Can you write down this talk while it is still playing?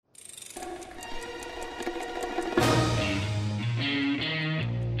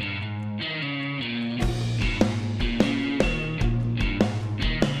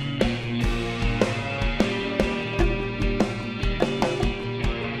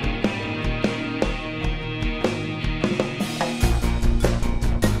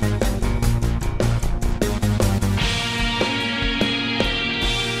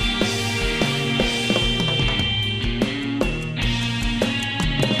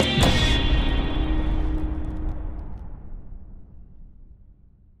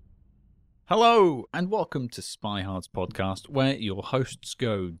Hello, and welcome to Spy Hard's podcast, where your hosts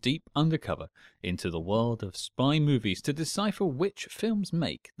go deep undercover into the world of spy movies to decipher which films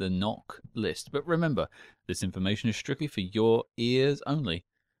make the knock list. But remember, this information is strictly for your ears only.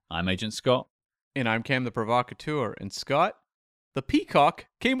 I'm Agent Scott. And I'm Cam the Provocateur. And Scott, the peacock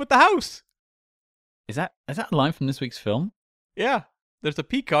came with the house. Is that a line from this week's film? Yeah, there's a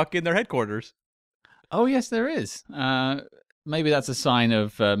peacock in their headquarters. Oh, yes, there is. Maybe that's a sign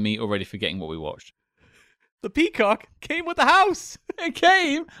of me already forgetting what we watched. The peacock came with the house. It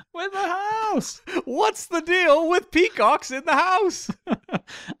came with the house. What's the deal with peacocks in the house?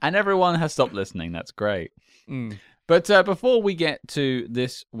 And everyone has stopped listening. That's great. Mm. But before we get to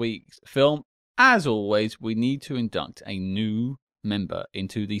this week's film, as always, we need to induct a new member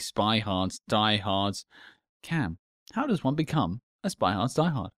into the Spy Hard's Die Hards. Cam, how does one become a Spy Hard's Die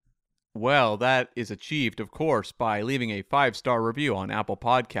Hard? Well, that is achieved, of course, by leaving a 5-star review on Apple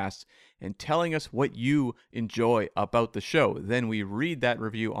Podcasts and telling us what you enjoy about the show. Then we read that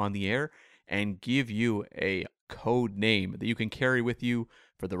review on the air and give you a code name that you can carry with you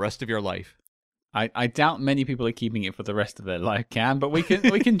for the rest of your life. I doubt many people are keeping it for the rest of their life, Cam, but we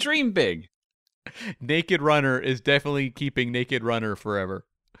can dream big. Naked Runner is definitely keeping Naked Runner forever.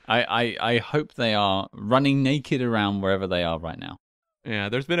 I hope they are running naked around wherever they are right now. Yeah,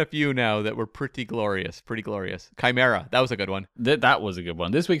 there's been a few now that were pretty glorious. Chimera, that was a good one. That was a good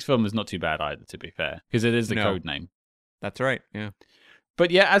one. This week's film is not too bad either, to be fair, because it is the code name. That's right, yeah.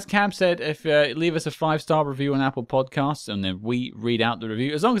 But yeah, as Cam said, if leave us a 5-star review on Apple Podcasts, and then we read out the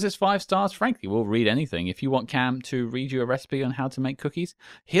review. As long as it's 5 stars, frankly, we'll read anything. If you want Cam to read you a recipe on how to make cookies,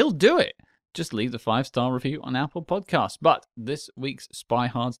 he'll do it. Just leave the 5-star review on Apple Podcasts. But this week's Spy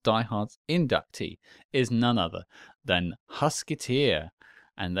Hard's Die Hard's inductee is none other than Husketeer.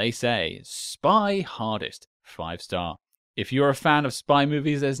 And they say, Spy Hardest, 5-star. If you're a fan of spy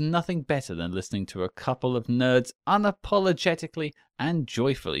movies, there's nothing better than listening to a couple of nerds unapologetically and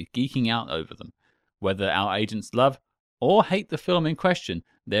joyfully geeking out over them. Whether our agents love or hate the film in question,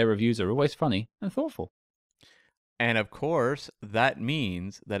 their reviews are always funny and thoughtful. And of course, that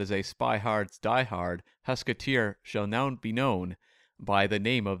means that as a Spy Hard's Die Hard, Husketeer shall now be known by the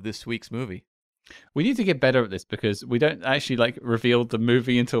name of this week's movie. We need to get better at this because we don't actually reveal the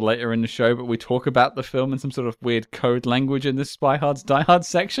movie until later in the show, but we talk about the film in some sort of weird code language in this Spy Hard's Die Hard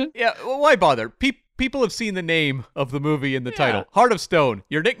section. Yeah, well, why bother? People have seen the name of the movie in the title. Heart of Stone.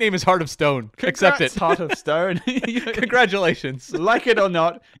 Your nickname is Heart of Stone. Congrats, accept it. Heart of Stone. Congratulations. Like it or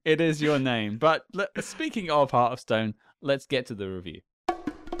not, it is your name. But speaking of Heart of Stone, let's get to the review.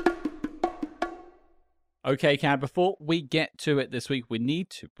 Okay, Cam, before we get to it this week, we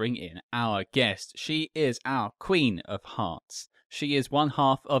need to bring in our guest. She is our Queen of Hearts. She is one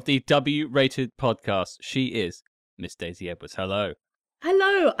half of the W-Rated podcast. She is Miss Daisy Edwards. Hello.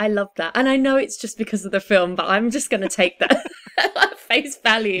 Hello, I love that. And I know it's just because of the film, but I'm just going to take that at face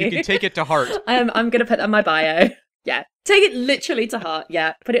value. You can take it to heart. I'm going to put that in my bio. Yeah, take it literally to heart.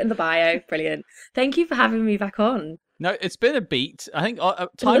 Yeah, put it in the bio. Brilliant. Thank you for having me back on. No, it's been a beat. I think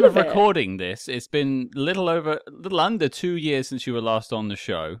time of recording this, it's been little under 2 years since you were last on the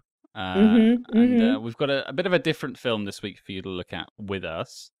show. And we've got a bit of a different film this week for you to look at with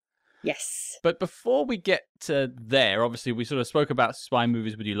us. Yes. But before we get to there, obviously we sort of spoke about spy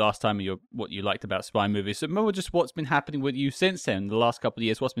movies with you last time and what you liked about spy movies. So more just what's been happening with you since then, the last couple of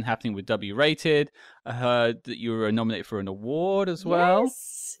years, what's been happening with W-Rated. I heard that you were nominated for an award as well.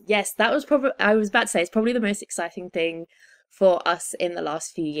 Yes, that was I was about to say, it's probably the most exciting thing for us in the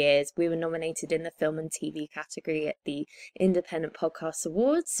last few years. We were nominated in the film and TV category at the Independent Podcast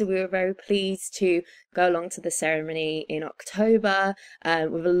Awards. So we were very pleased to go along to the ceremony in October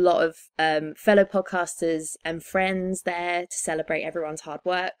with a lot of fellow podcasters and friends there to celebrate everyone's hard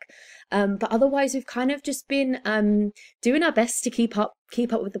work. But otherwise, we've kind of just been doing our best to keep up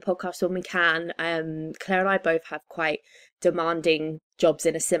with the podcast when we can. Claire and I both have quite demanding jobs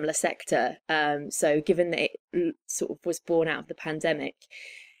in a similar sector. So given that it sort of was born out of the pandemic,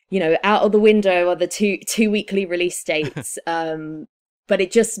 out of the window are the two weekly release dates. But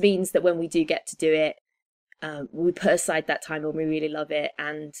it just means that when we do get to do it, we put aside that time when we really love it,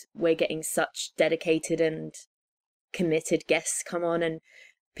 and we're getting such dedicated and committed guests come on, and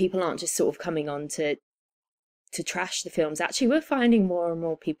people aren't just sort of coming on to trash the films. Actually, we're finding more and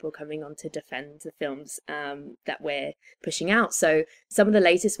more people coming on to defend the films that we're pushing out. So some of the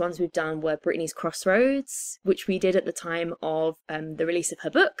latest ones we've done were Brittany's Crossroads, which we did at the time of the release of her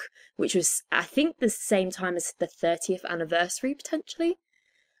book, which was, I think, the same time as the 30th anniversary, potentially.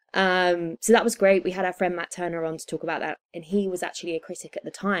 So that was great. We had our friend Matt Turner on to talk about that, and he was actually a critic at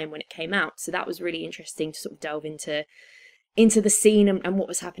the time when it came out. So that was really interesting to sort of delve into into the scene and what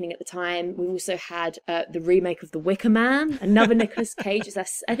was happening at the time. We also had the remake of The Wicker Man, another Nicolas Cage.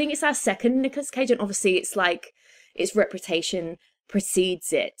 I think it's our second Nicolas Cage, and obviously it's like its reputation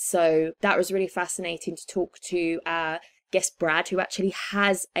precedes it. So that was really fascinating to talk to our guest Brad, who actually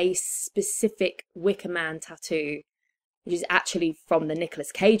has a specific Wicker Man tattoo, which is actually from the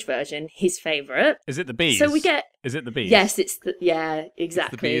Nicolas Cage version, his favourite. Is it the bees? So we get... Is it the bees? Yes, yeah,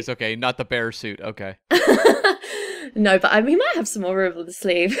 exactly. It's the bees, okay, not the bear suit, okay. No, but we might have some more over the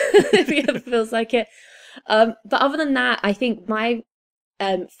sleeve if he ever feels like it. But other than that, I think my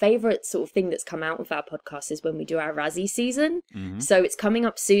favourite sort of thing that's come out with our podcast is when we do our Razzie season. Mm-hmm. So it's coming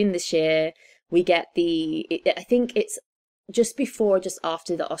up soon this year. We get I think it's just before, just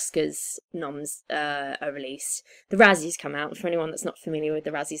after the Oscars noms are released. The Razzies come out. For anyone that's not familiar with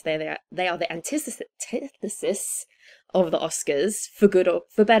the Razzies, they are the antithesis of the Oscars, for good or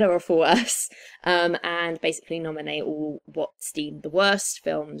for better or for worse, and basically nominate all what's deemed the worst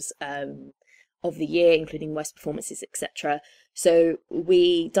films of the year, including worst performances, etc. So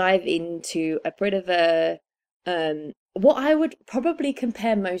we dive into a bit of a what I would probably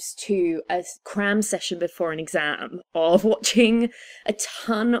compare most to a cram session before an exam, of watching a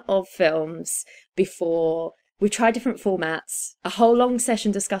ton of films before. We've tried different formats. A whole long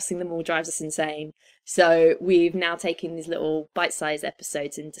session discussing them all drives us insane. So we've now taken these little bite-sized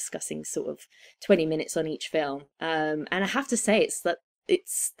episodes and discussing sort of 20 minutes on each film. And I have to say,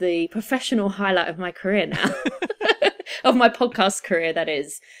 it's the professional highlight of my career now. Of my podcast career, that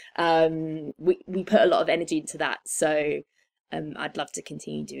is. We put a lot of energy into that. So I'd love to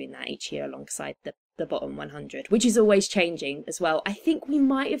continue doing that each year alongside the bottom 100, which is always changing as well. I think we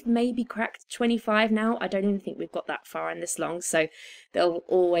might have maybe cracked 25 now. I don't even think we've got that far in this long. So there'll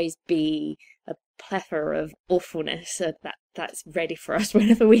always be a plethora of awfulness that's ready for us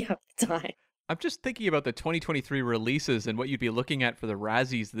whenever we have the time. I'm just thinking about the 2023 releases and what you'd be looking at for the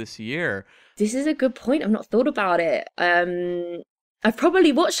Razzies this year. This is a good point. I've not thought about it. I've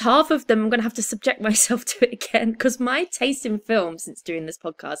probably watched half of them. I'm going to have to subject myself to it again, because my taste in film since doing this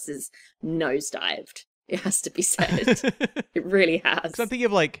podcast is nosedived. It has to be said. It really has. Because I'm thinking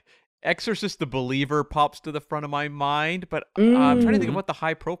of like Exorcist the Believer pops to the front of my mind, but I'm trying to think of what the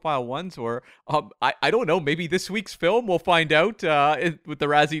high profile ones were. I don't know. Maybe this week's film, we'll find out with the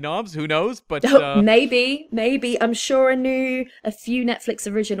Razzie noms. Who knows? But maybe. I'm sure a few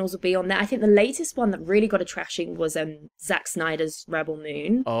Netflix originals will be on there. I think the latest one that really got a trashing was Zack Snyder's Rebel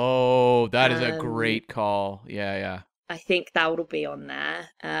Moon. Oh, that is a great call. Yeah. I think that will be on there.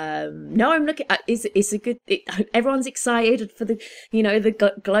 No, I'm looking. It's a good. Everyone's excited for the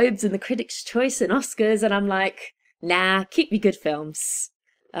Globes and the Critics' Choice and Oscars, and I'm like, nah, keep your good films.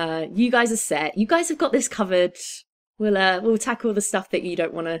 You guys are set. You guys have got this covered. We'll tackle the stuff that you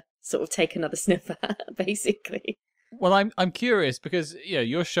don't want to sort of take another sniff at, basically. Well, I'm curious because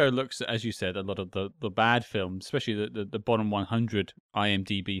your show looks, as you said, a lot of the bad films, especially the bottom 100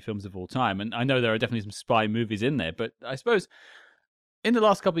 IMDb films of all time. And I know there are definitely some spy movies in there, but I suppose in the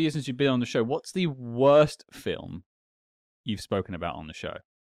last couple of years since you've been on the show, what's the worst film you've spoken about on the show?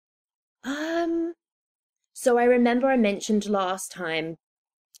 So I remember I mentioned last time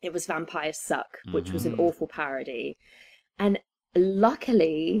it was Vampires Suck, which was an awful parody, and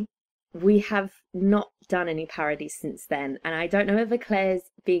luckily we have not done any parodies since then, and I don't know whether Claire's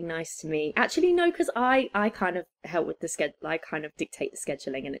being nice to me. Actually, no, because I kind of help with the schedule. I kind of dictate the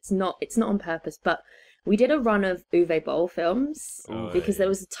scheduling, and it's not on purpose. But we did a run of Uwe Boll films because there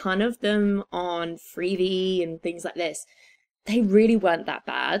was a ton of them on Freevee and things like this. They really weren't that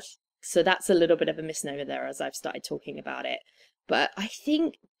bad, so that's a little bit of a misnomer there as I've started talking about it. But I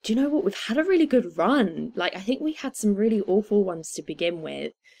think, do you know what? We've had a really good run. Like, I think we had some really awful ones to begin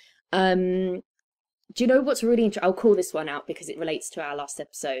with. Do you know what's really interesting? I'll call this one out because it relates to our last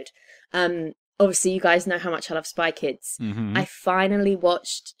episode. Obviously, you guys know how much I love Spy Kids. Mm-hmm. I finally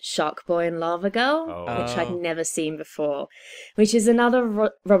watched Shark Boy and Lava Girl, which I'd never seen before, which is another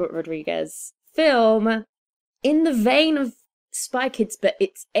Robert Rodriguez film in the vein of Spy Kids, but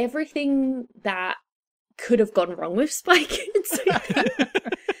it's everything that could have gone wrong with Spy Kids.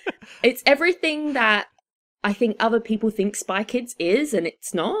 It's everything that I think other people think Spy Kids is, and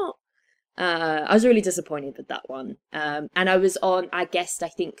it's not. I was really disappointed with that one. And I guessed, I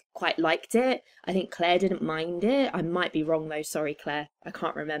think, quite liked it. I think Claire didn't mind it. I might be wrong though. Sorry, Claire. I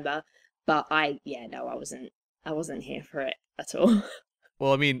can't remember. But I wasn't here for it at all.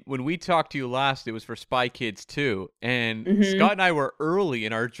 Well, I mean, when we talked to you last, it was for Spy Kids 2, and Mhm. Scott and I were early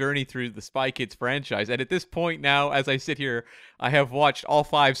in our journey through the Spy Kids franchise. And at this point now, as I sit here, I have watched all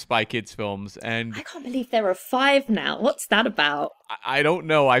 5 Spy Kids films, and I can't believe there are 5 now. What's that about? I don't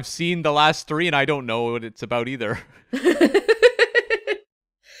know. I've seen the last 3, and I don't know what it's about either.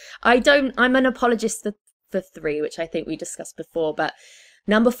 I'm an apologist for 3, which I think we discussed before, but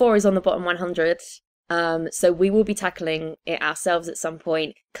number 4 is on the bottom 100. So we will be tackling it ourselves at some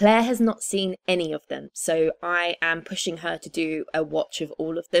point. Claire has not seen any of them, so I am pushing her to do a watch of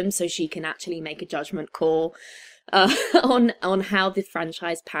all of them so she can actually make a judgment call on how the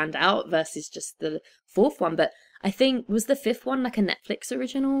franchise panned out versus just the 4th one. But I think, was the 5th one like a Netflix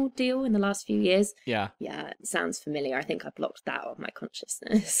original deal in the last few years? Yeah. Yeah, it sounds familiar. I think I blocked that out of my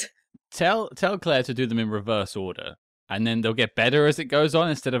consciousness. Tell Claire to do them in reverse order, and then they'll get better as it goes on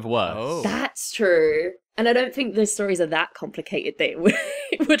instead of worse. Oh. That's true. And I don't think the stories are that complicated that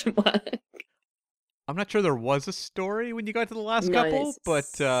it wouldn't work. I'm not sure there was a story when you got to the last No, couple, but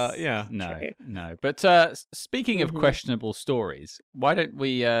yeah. No, True. no. But speaking of Mhm. questionable stories, why don't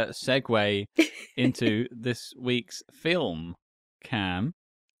we segue into this week's film, Cam?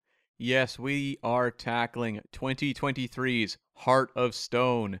 Yes, we are tackling 2023's Heart of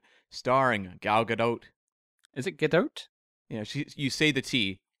Stone, starring Gal Gadot. Is it Gadot? Yeah, you say the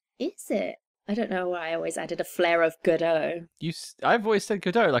T. Is it? I don't know why I always added a flair of Godot. I've always said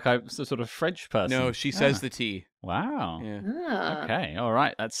Gadot, like I'm some sort of French person. No, she says the T. Wow. Yeah. Ah. Okay, all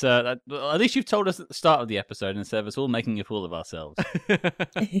right. That's well, at least you've told us at the start of the episode instead of us all making a fool of ourselves.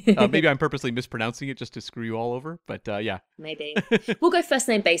 Maybe I'm purposely mispronouncing it just to screw you all over, but yeah. Maybe. We'll go first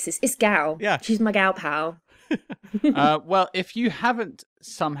name basis. It's Gal. Yeah. She's my gal pal. Well, if you haven't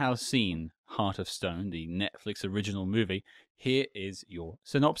somehow seen Heart of Stone, the Netflix original movie, here is your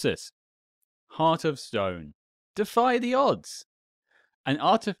synopsis. Heart of Stone. Defy the odds. An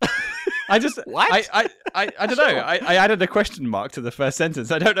I just What? I don't know. I added a question mark to the first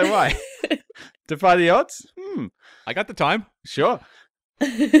sentence. I don't know why. Defy the odds? I got the time. Sure.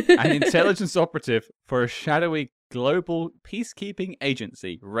 An intelligence operative for a shadowy global peacekeeping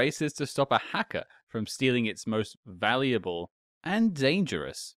agency races to stop a hacker from stealing its most valuable and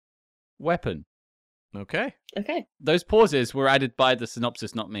dangerous weapon. Okay. Okay. Those pauses were added by the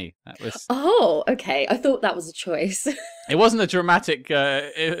synopsis, not me. That was. Oh, okay. I thought that was a choice. It wasn't a dramatic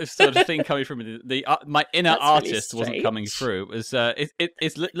sort of thing coming from the my inner That's really artist wasn't coming strange. through. It was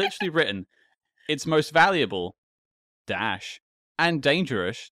it's literally written. Its most valuable dash and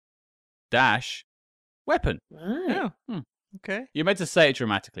dangerous dash weapon. Right. Yeah. Okay. You're meant to say it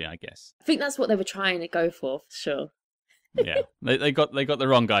dramatically, I guess. I think that's what they were trying to go for sure. Yeah, they got the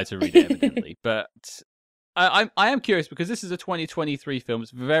wrong guy to read it evidently. But I am curious because this is a 2023 film.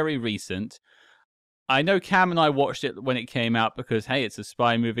 It's very recent. I know Cam and I watched it when it came out because hey, it's a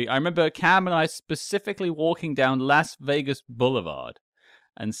spy movie. I remember Cam and I specifically walking down Las Vegas Boulevard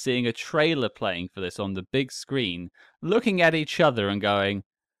and seeing a trailer playing for this on the big screen, looking at each other and going,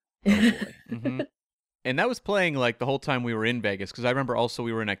 "Oh boy." hmm And that was playing like the whole time we were in Vegas, because I remember also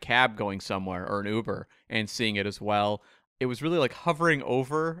we were in a cab going somewhere or an Uber and seeing it as well. It was really like hovering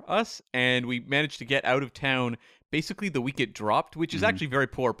over us, and we managed to get out of town basically the week it dropped, which is Mhm. actually very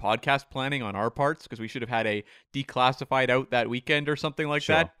poor podcast planning on our parts because we should have had a declassified out that weekend or something like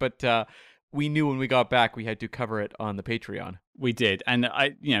Sure. that. But we knew when we got back we had to cover it on the Patreon. We did, and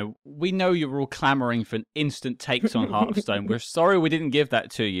we know you were all clamoring for instant takes on Hearthstone. We're sorry we didn't give that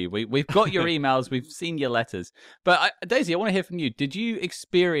to you. We've got your emails, we've seen your letters, but Daisy, I want to hear from you. Did you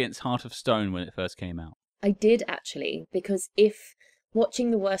experience Heart of Stone when it first came out? I did actually, because if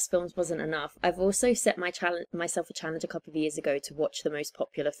watching the worst films wasn't enough, I've also set myself a challenge a couple of years ago to watch the most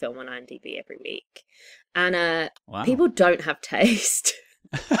popular film on IMDb every week, and Wow. people don't have taste.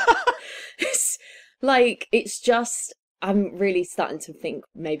 It's just, I'm really starting to think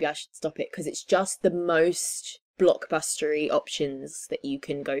maybe I should stop it because it's just the most blockbustery options that you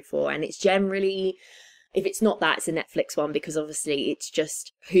can go for, and it's generally, if it's not that, it's a Netflix one, because obviously it's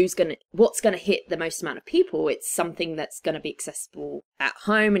just what's gonna hit the most amount of people. It's something that's gonna be accessible at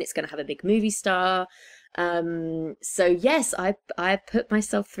home, and it's gonna have a big movie star. So yes, I put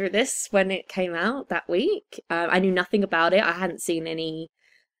myself through this when it came out that week. I knew nothing about it. I hadn't seen any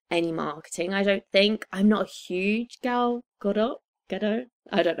marketing, I don't think. I'm not a huge Gal Gadot.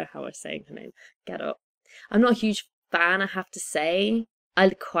 I don't know how I'm saying her name. Gadot. I'm not a huge fan, I have to say. I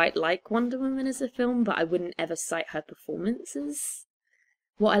quite like Wonder Woman as a film, but I wouldn't ever cite her performance as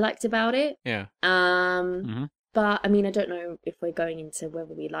what I liked about it. Yeah. Mhm. But I mean, I don't know if we're going into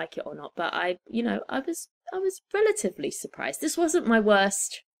whether we like it or not, but I was relatively surprised. This wasn't my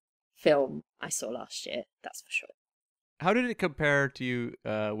worst film I saw last year, that's for sure. how did it compare to you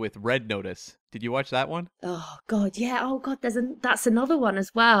with Red Notice? Did you watch that one? Oh God, yeah. Oh God, that's another one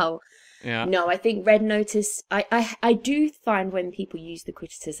as well. Yeah. No, I think Red Notice. I do find when people use the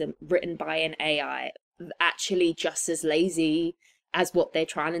criticism written by an AI actually just as lazy as what they're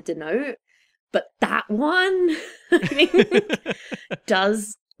trying to denote. But that one, I think,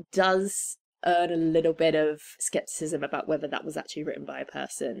 does earn a little bit of skepticism about whether that was actually written by a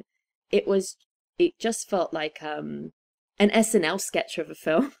person. It just felt like an SNL sketch of a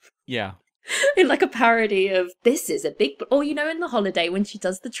film. Yeah. In like a parody of this is a big, or you know, in The Holiday when she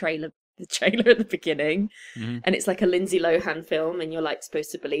does the trailer at the beginning, and it's like a Lindsay Lohan film, and you're like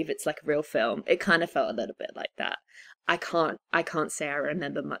supposed to believe it's like a real film. It kind of felt a little bit like that. I can't say I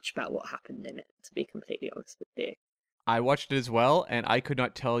remember much about what happened in it, to be completely honest with you. I watched it as well, and I could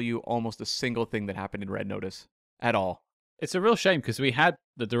not tell you almost a single thing that happened in Red Notice at all. It's a real shame because we had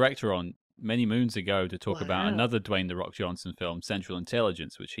the director on many moons ago to talk about Wow. another Dwayne The Rock Johnson film, Central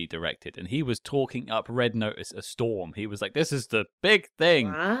Intelligence, which he directed. And he was talking up Red Notice a storm. He was like, this is the big thing.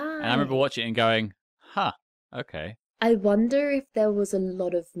 And I remember Right. watching it and going, huh, okay. I wonder if there was a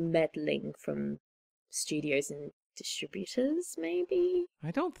lot of meddling from studios and distributors, maybe. I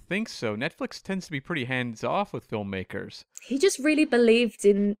don't think so. Netflix tends to be pretty hands off with filmmakers. He just really believed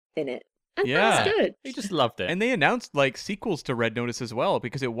in it. And Yeah. that's good. He just loved it. And they announced like sequels to Red Notice as well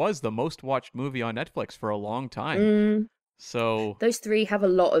because it was the most watched movie on Netflix for a long time. Mm, So those three have a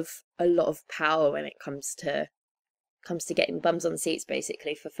lot of power when it comes to getting bums on seats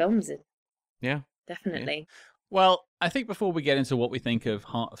basically for films. yeah. Definitely. Well, I think before we get into what we think of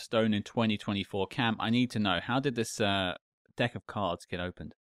Heart of Stone in 2024, Cam, I need to know, how did this deck of cards get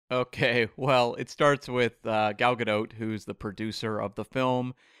opened? Okay, well, it starts with Gal Gadot, who's the producer of the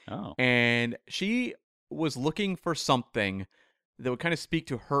film, Oh, and she was looking for something that would kind of speak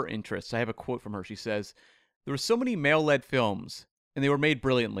to her interests. I have a quote from her. She says, "There were so many male-led films, and they were made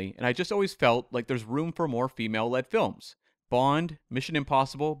brilliantly, and I just always felt like there's room for more female-led films. Bond, Mission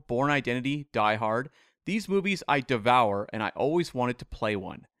Impossible, Bourne Identity, Die Hard. These movies I devour, and I always wanted to play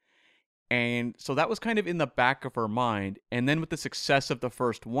one." And so that was kind of in the back of her mind. And then with the success of the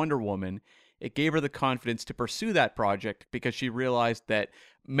first Wonder Woman, it gave her the confidence to pursue that project because she realized that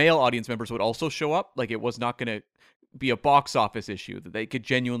male audience members would also show up. Like it was not going to be a box office issue, that they could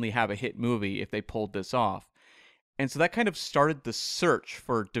genuinely have a hit movie if they pulled this off. And so that kind of started the search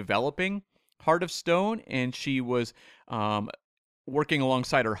for developing Heart of Stone. And she was working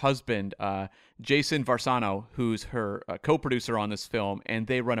alongside her husband, Jason Varsano, who's her co-producer on this film, and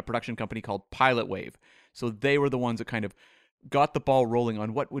they run a production company called Pilot Wave. So they were the ones that kind of got the ball rolling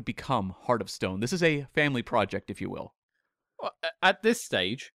on what would become Heart of Stone. This is a family project, if you will. well, at this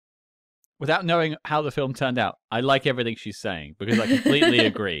stage, without knowing how the film turned out, I like everything she's saying because I completely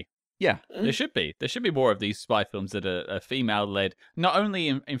agree. Yeah, There should be more of these spy films that are female-led, not only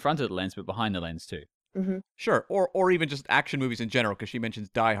in front of the lens, but behind the lens too. Hmm. sure. Or even just action movies in general, because she mentions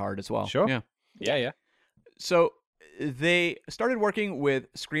Die Hard as well. Sure. Yeah. Yeah. So they started working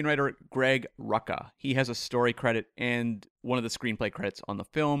with screenwriter Greg Rucka. He has a story credit and one of the screenplay credits on the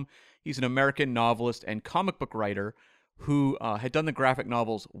film. He's an American novelist and comic book writer who had done the graphic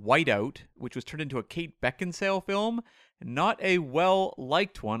novels Whiteout, which was turned into a Kate Beckinsale film. Not a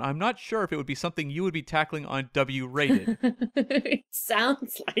well-liked one. I'm not sure if it would be something you would be tackling on W Rated. It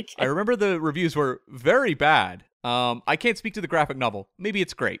sounds like I it. remember the reviews were very bad. I can't speak to the graphic novel. Maybe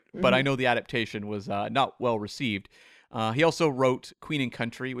it's great, but I know the adaptation was not well received. He also wrote Queen and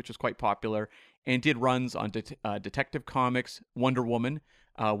Country, which was quite popular, and did runs on Detective Comics, Wonder Woman,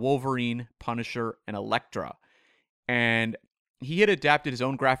 Wolverine, Punisher, and Elektra. And he had adapted his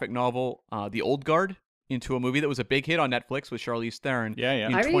own graphic novel, The Old Guard, into a movie that was a big hit on Netflix with Charlize Theron Yeah.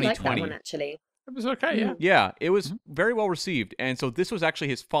 in I really like that 2020. one actually. It was okay. Yeah. Yeah, it was very well received. And so this was actually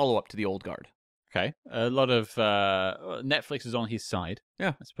his follow-up to The Old Guard. Okay. A lot of Netflix is on his side.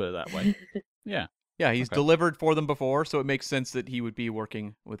 Yeah. Let's put it that way. Yeah. Yeah, he's Okay. delivered for them before, so it makes sense that he would be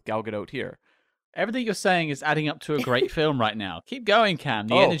working with Gal Gadot here. Everything you're saying is adding up to a great film right now. Keep going, Cam.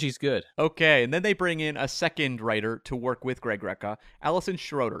 The Oh. energy's good. Okay, and then they bring in a second writer to work with Greg Rucka, Alison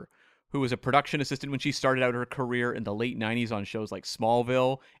Schroeder, who was a production assistant when she started out her career in the late 90s on shows like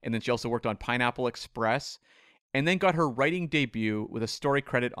Smallville, and then she also worked on Pineapple Express, and then got her writing debut with a story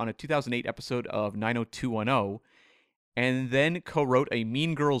credit on a 2008 episode of 90210, and then co-wrote a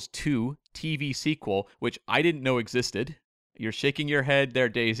Mean Girls 2 TV sequel, which I didn't know existed. You're shaking your head there,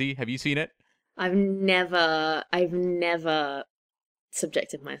 Daisy. Have you seen it? I've never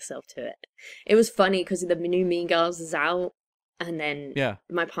subjected myself to it. It was funny because the new Mean Girls is out, And then Yeah.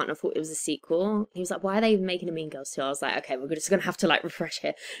 my partner thought it was a sequel. He was like, why are they even making a Mean Girls 2? I was like, okay, we're just going to have to like refresh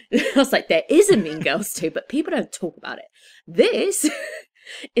here. I was like, there is a Mean Girls 2, but people don't talk about it. This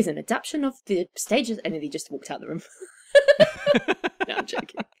is an adaptation of the stages. And then he just walked out the room. No, I'm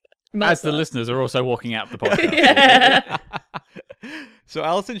joking. As the listeners are also walking out the podcast. Yeah. So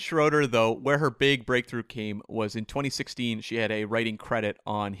Alison Schroeder, though, where her big breakthrough came was in 2016. She had a writing credit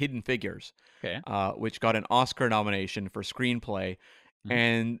on Hidden Figures, Okay. which got an Oscar nomination for screenplay. Mhm.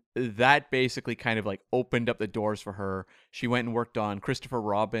 And that basically kind of like opened up the doors for her. She went and worked on Christopher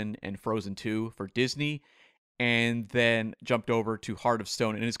Robin and Frozen 2 for Disney, and then jumped over to Heart of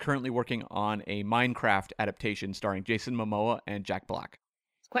Stone and is currently working on a Minecraft adaptation starring Jason Momoa and Jack Black.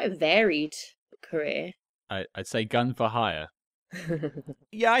 It's quite a varied career. I'd say gun for hire.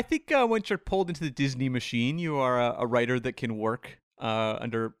 Yeah, I think once you're pulled into the Disney machine, you are a writer that can work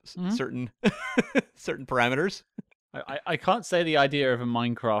under Mhm. certain certain parameters. I can't say the idea of a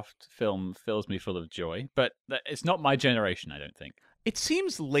Minecraft film fills me full of joy, but it's not my generation, I don't think. It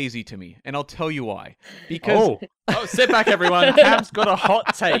seems lazy to me, and I'll tell you why. Because Sit back, everyone. Cam's got a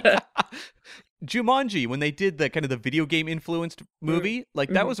hot take. Jumanji, when they did the kind of the video game influenced movie, like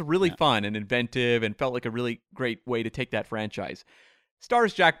that was really Yeah. fun and inventive and felt like a really great way to take that franchise.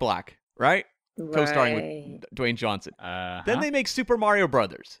 Stars Jack Black, right? Co-starring with Dwayne Johnson. Then they make Super Mario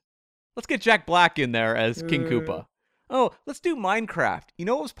Brothers. Let's get Jack Black in there as King Koopa. Oh, let's do Minecraft. You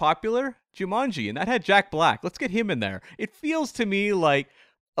know what was popular? Jumanji, and that had Jack Black. Let's get him in there. It feels to me like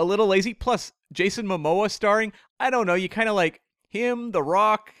a little lazy. Plus, Jason Momoa starring. I don't know. You kind of like him, The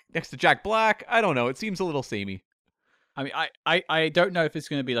Rock, next to Jack Black. I don't know. It seems a little samey. I mean, I don't know if it's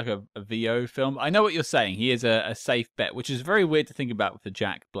going to be like a VO film. I know what you're saying. He is a safe bet, which is very weird to think about with the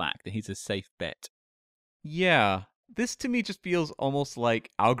Jack Black, that he's a safe bet. Yeah. This to me just feels almost like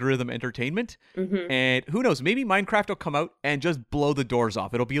algorithm entertainment. And who knows, maybe Minecraft will come out and just blow the doors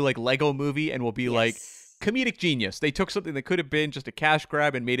off. It'll be like Lego Movie and will be like comedic genius. They took something that could have been just a cash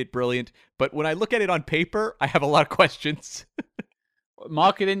grab and made it brilliant. But when I look at it on paper, I have a lot of questions.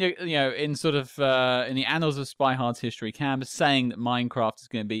 Mark it in in sort of in the annals of Spy Hard's history. Cam is saying that Minecraft is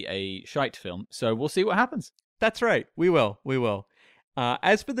going to be a shite film, so we'll see what happens. That's right. We will.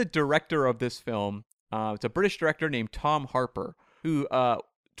 As for the director of this film, it's a British director named Tom Harper, who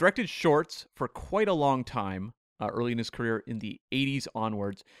directed shorts for quite a long time, early in his career in the 80s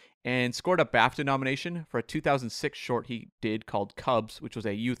onwards, and scored a BAFTA nomination for a 2006 short he did called Cubs, which was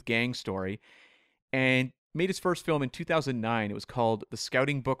a youth gang story, and made his first film in 2009. It was called The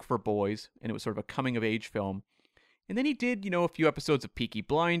Scouting Book for Boys, and it was sort of a coming-of-age film. And then he did, a few episodes of Peaky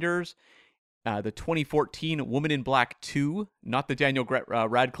Blinders, the 2014 Woman in Black 2, not the Daniel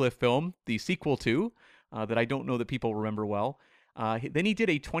Radcliffe film, the sequel to, that I don't know that people remember well. Then he did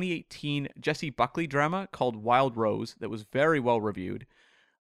a 2018 Jessie Buckley drama called Wild Rose that was very well reviewed.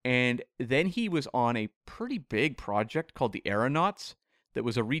 And then he was on a pretty big project called The Aeronauts that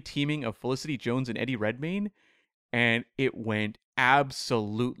was a reteaming of Felicity Jones and Eddie Redmayne. And it went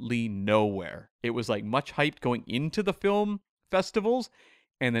absolutely nowhere. It was like much hyped going into the film festivals.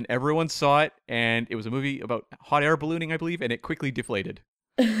 And then everyone saw it, and it was a movie about hot air ballooning, I believe, and it quickly deflated.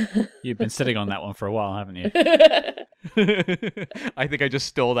 You've been sitting on that one for a while, haven't you? I think I just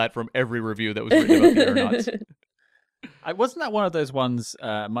stole that from every review that was written about the Aeronauts. Wasn't that one of those ones,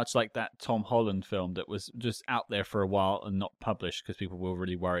 much like that Tom Holland film, that was just out there for a while and not published because people were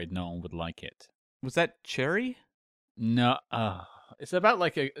really worried no one would like it? Was that Cherry? No, it's about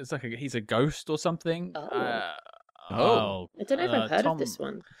he's a ghost or something. Oh. I don't know if I've heard of this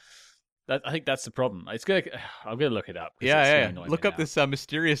one. I think that's the problem. I'm gonna look it up. Yeah. Look up this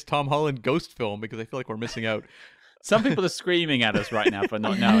mysterious Tom Holland ghost film because I feel like we're missing out. Some people are screaming at us right now for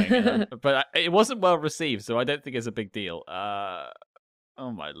not knowing, but it wasn't well received, so I don't think it's a big deal. Oh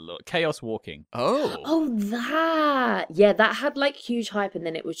my lord, Chaos Walking. Oh, that. Yeah, that had like huge hype, and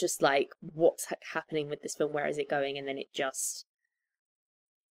then it was just like, what's happening with this film? Where is it going? And then it just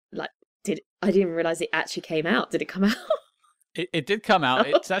like I didn't realize it actually came out. Did it come out? It did come out.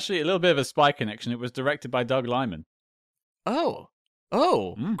 It's actually a little bit of a spy connection. It was directed by Doug Liman.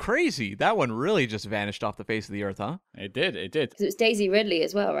 Crazy. That one really just vanished off the face of the earth, huh? It did. Because it was Daisy Ridley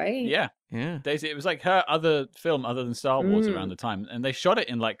as well, right? Yeah. Daisy. It was like her other film other than Star Wars around the time. And they shot it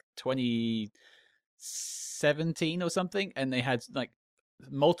in like 2017 or something. And they had like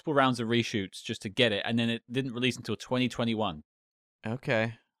multiple rounds of reshoots just to get it. And then it didn't release until 2021.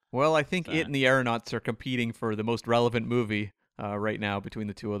 Okay. Well, I think it and the Aeronauts are competing for the most relevant movie right now between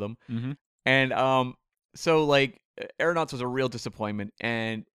the two of them. Mm-hmm. And so like Aeronauts was a real disappointment,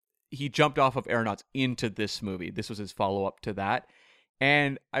 and he jumped off of Aeronauts into this movie. This was his follow-up to that.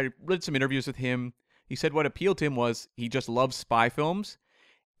 And I read some interviews with him. He said what appealed to him was he just loves spy films,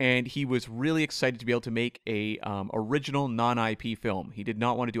 and he was really excited to be able to make a original non-IP film. He did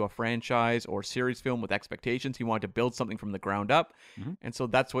not want to do a franchise or series film with expectations. He wanted to build something from the ground up, and so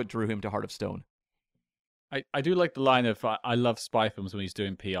that's what drew him to Heart of Stone. I do like the line of I love spy films when he's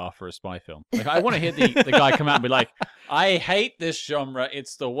doing PR for a spy film. Like, I want to hear the guy come out and be like, I hate this genre,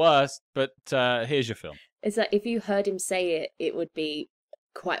 it's the worst, but here's your film. It's like if you heard him say it, it would be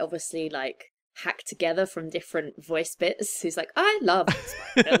quite obviously like hacked together from different voice bits. He's like, I love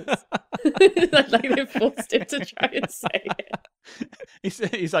spy films. Like they forced him to try and say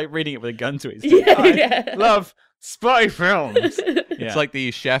it. He's like reading it with a gun to his Yeah, I yeah. love spy films. It's like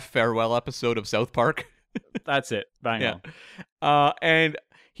the Chef Farewell episode of South Park. That's it. Bang on. And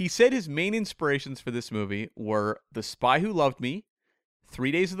he said his main inspirations for this movie were The Spy Who Loved Me,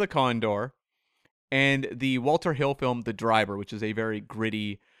 3 Days of the Condor, and the Walter Hill film The Driver, which is a very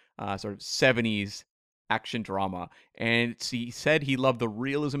gritty sort of 70s action drama. And he said he loved the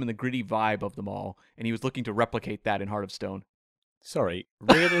realism and the gritty vibe of them all, and he was looking to replicate that in Heart of Stone. Sorry,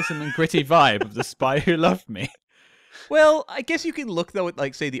 realism and gritty vibe of The Spy Who Loved Me. Well, I guess you can look, though, at,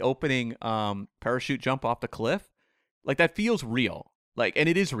 like, say, the opening parachute jump off the cliff. Like, that feels real. Like, and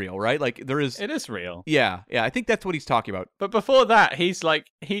it is real, right? Like, there is... It is real. Yeah, I think that's what he's talking about. But before that, he's like,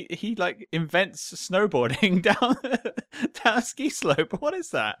 he like invents snowboarding down a ski slope. What is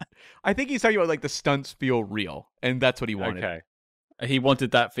that? I think he's talking about, like, the stunts feel real, and that's what he wanted. Okay. He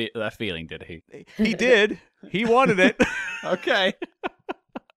wanted that feeling, did he? He did. He wanted it. Okay.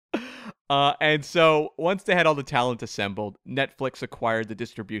 And so once they had all the talent assembled, Netflix acquired the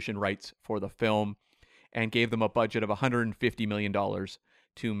distribution rights for the film and gave them a budget of $150 million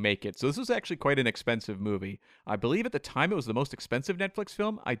to make it. So this was actually quite an expensive movie. I believe at the time it was the most expensive Netflix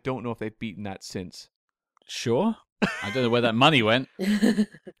film. I don't know if they've beaten that since. Sure. I don't know where that money went.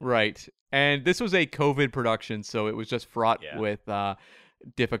 Right. And this was a COVID production, so it was just fraught with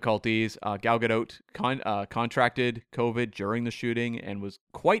difficulties. Gal Gadot contracted COVID during the shooting and was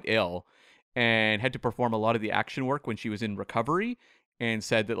quite ill and had to perform a lot of the action work when she was in recovery, and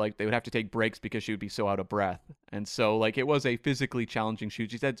said that like they would have to take breaks because she would be so out of breath. And so like it was a physically challenging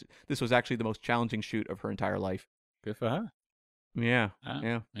shoot. She said this was actually the most challenging shoot of her entire life. Good for her. Yeah.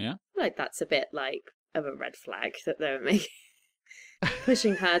 Like that's a bit like of a red flag that they were making.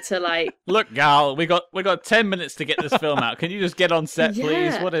 Pushing her to like, look, Gal, we got 10 minutes to get this film out. Can you just get on set,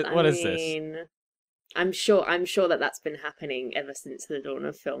 please? What is this? I'm sure that that's been happening ever since the dawn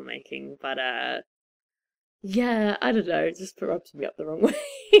of filmmaking, but yeah, I don't know, it just rubs me up the wrong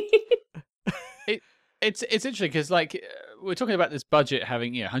way. It's interesting because like we're talking about this budget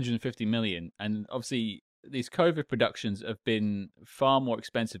having 150 million, and obviously these COVID productions have been far more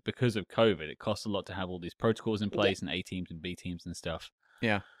expensive because of COVID. It costs a lot to have all these protocols in place and A teams and B teams and stuff.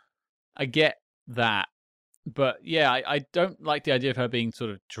 Yeah, I get that. But yeah, I don't like the idea of her being sort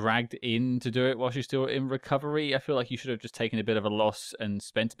of dragged in to do it while she's still in recovery. I feel like you should have just taken a bit of a loss and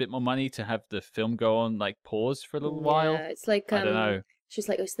spent a bit more money to have the film go on, like pause for a little while. Yeah, it's like, I don't know. She's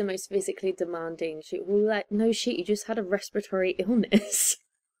like, it's the most physically demanding shoot. Well, like, no shit, you just had a respiratory illness.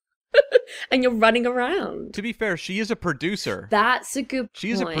 And you're running around. To be fair, she is a producer. That's a good point. She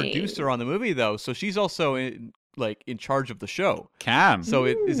is a producer on the movie, though, so she's also in charge of the show. Cam. So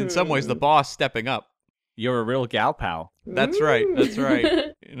it is in some ways the boss stepping up. You're a real gal pal. That's right. That's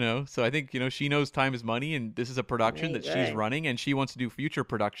right. So I think, she knows time is money, and this is a production that she's running, and she wants to do future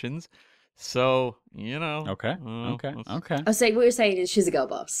productions. So, Okay. I'll say what you're saying is she's a girl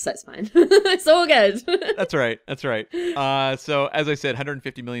boss. So it's fine. It's all good. That's right. So as I said,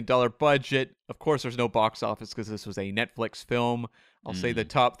 $150 million budget. Of course, there's no box office because this was a Netflix film. I'll say the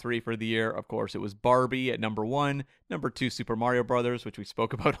top three for the year. Of course, it was Barbie at number 1, number 2, Super Mario Brothers, which we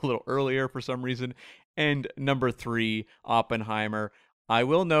spoke about a little earlier for some reason, and number 3, Oppenheimer. I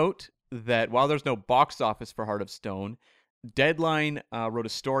will note that while there's no box office for Heart of Stone, Deadline wrote a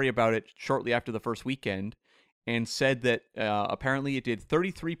story about it shortly after the first weekend and said that apparently it did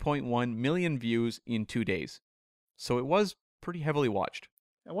 33.1 million views in 2 days. So it was pretty heavily watched.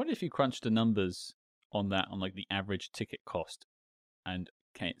 I wonder if you crunched the numbers on that, on like the average ticket cost, and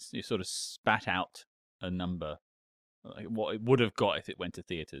you sort of spat out a number, like what it would have got if it went to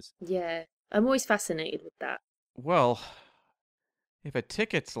theaters. Yeah, I'm always fascinated with that. Well, if a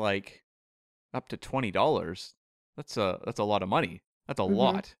ticket's like up to $20, that's a lot of money. That's a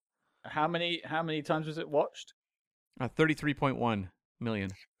lot. How many times was it watched? 33.1 million.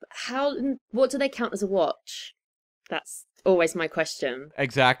 What do they count as a watch? That's always my question.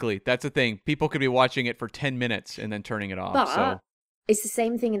 Exactly. That's the thing. People could be watching it for 10 minutes and then turning it off. But it's the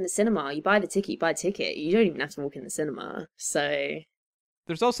same thing in the cinema. You buy the ticket, you don't even have to walk in the cinema. So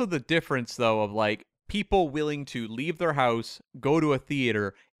there's also the difference, though, of like people willing to leave their house, go to a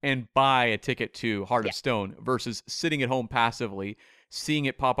theater, and buy a ticket to Heart of Stone versus sitting at home passively, seeing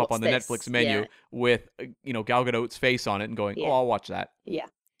it pop up What's on the this? Netflix menu Yeah. with, Gal Gadot's face on it and going, Yeah. oh, I'll watch that. Yeah.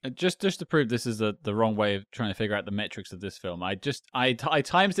 Just to prove this is the wrong way of trying to figure out the metrics of this film, I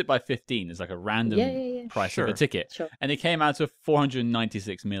times it by 15 as like a random Yeah. price Sure. of a ticket, Sure. and it came out to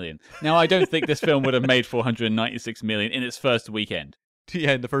 496 million. Now, I don't think this film would have made 496 million in its first weekend.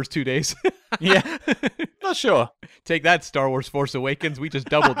 Yeah, in the first 2 days. Yeah, not sure. Take that, Star Wars Force Awakens. We just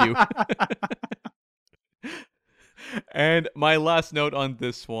doubled you. And my last note on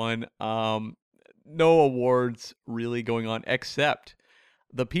this one, no awards really going on, except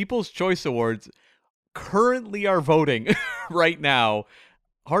the People's Choice Awards currently are voting right now.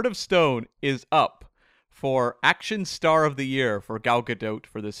 Heart of Stone is up for Action Star of the Year for Gal Gadot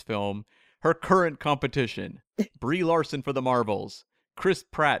for this film. Her current competition, Brie Larson for The Marvels, Chris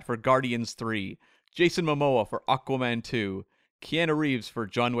Pratt for Guardians 3, Jason Momoa for Aquaman 2, Keanu Reeves for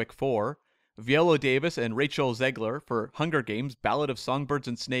John Wick 4, Viola Davis and Rachel Zegler for Hunger Games, Ballad of Songbirds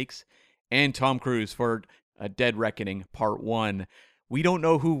and Snakes, and Tom Cruise for A Dead Reckoning Part 1. We don't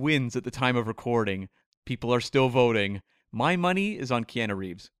know who wins at the time of recording. People are still voting. My money is on Keanu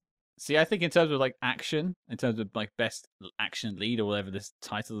Reeves. See, I think in terms of like action, in terms of like best action lead or whatever this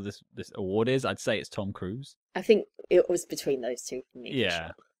title of this award is, I'd say it's Tom Cruise. I think it was between those two for me. for Yeah.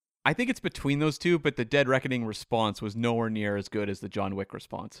 sure. I think it's between those two, but the Dead Reckoning response was nowhere near as good as the John Wick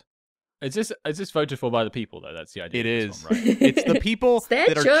response. Is this voted for by the people though? That's the idea. It of this is. one, right? It's the people It's their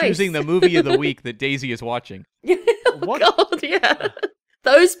that are choice. choosing the movie of the week that Daisy is watching. Oh, What? God, yeah.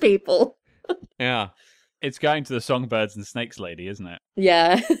 Those people. Yeah. It's going to the Songbirds and Snakes lady, isn't it?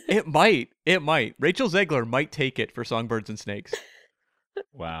 Yeah. It might. Rachel Zegler might take it for Songbirds and Snakes.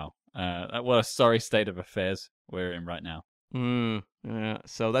 Wow. What a sorry state of affairs we're in right now. Yeah.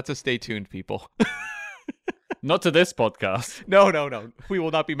 So that's a stay tuned, people. Not to this podcast. No. We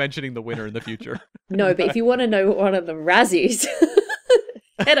will not be mentioning the winner in the future. No, but if you want to know one of the Razzies,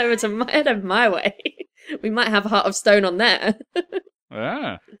 head over my way. We might have Heart of Stone on there.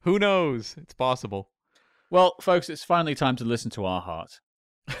 Ah. Who knows? It's possible. Well, folks, it's finally time to listen to our heart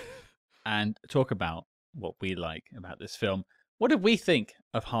and talk about what we like about this film. What did we think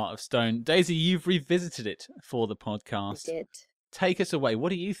of Heart of Stone? Daisy, you've revisited it for the I podcast. did. Take us away. What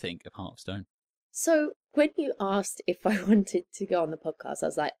do you think of Heart of Stone? So when you asked if I wanted to go on the podcast, I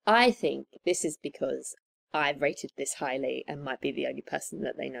was like, I think this is because I've rated this highly and might be the only person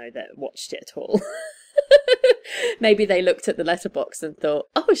that they know that watched it at all. Maybe they looked at the letterbox and thought,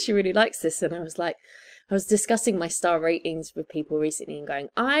 oh, she really likes this. And I was discussing my star ratings with people recently and going,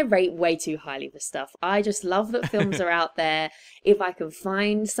 I rate way too highly for stuff. I just love that films are out there. If I can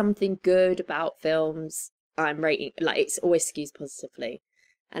find something good about films, I'm rating, like, it's always skews positively.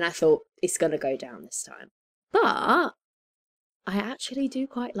 And I thought it's going to go down this time. But I actually do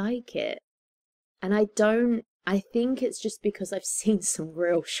quite like it. And I think it's just because I've seen some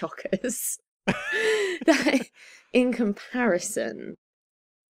real shockers. That in comparison,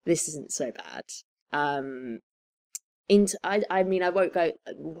 this isn't so bad. I mean, I won't go,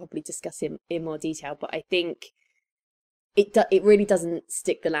 we'll probably discuss it in more detail, but I think it really doesn't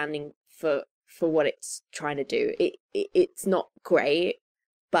stick the landing for what it's trying to do. It's not great,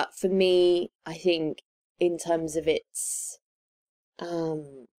 but for me, I think in terms of its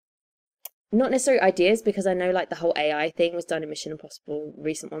not necessarily ideas, because I know like the whole AI thing was done in Mission Impossible,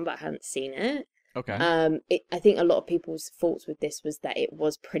 recent one, but I hadn't seen it. Okay. I think a lot of people's faults with this was that it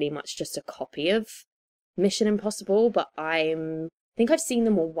was pretty much just a copy of Mission Impossible, but I think I've seen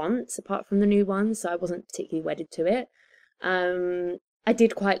them all once apart from the new ones, so I wasn't particularly wedded to it. I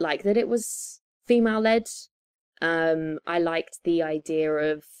did quite like that it was female led. I liked the idea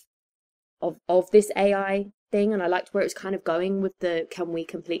of this AI thing, and I liked where it was kind of going with the can we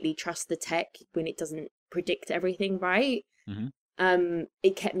completely trust the tech when it doesn't predict everything right. Mm-hmm.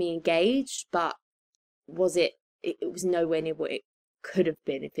 It kept me engaged, but was it was nowhere near what it could have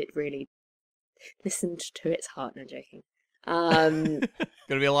been if it really listened to its heart. No, joking.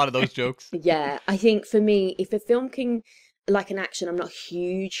 Gonna be a lot of those jokes. Yeah, I think for me, if a film can, like an action, I'm not a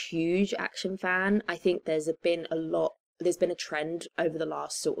huge action fan. I think there's been a trend over the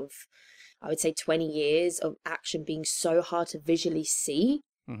last sort of, I would say 20 years of action being so hard to visually see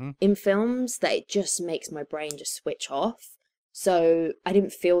in films that it just makes my brain just switch off. So I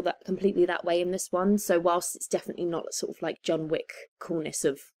didn't feel that completely that way in this one. So whilst it's definitely not sort of like John Wick coolness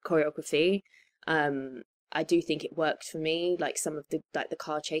of choreography, I do think it worked for me. Like some of the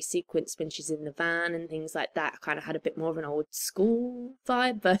car chase sequence when she's in the van and things like that kind of had a bit more of an old school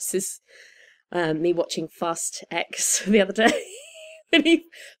vibe versus me watching Fast X the other day when he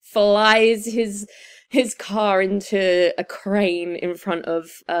flies his his car into a crane in front of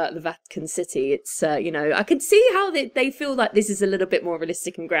the Vatican City. It's I could see how they feel like this is a little bit more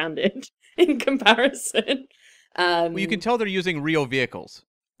realistic and grounded in comparison. Well, you can tell they're using real vehicles.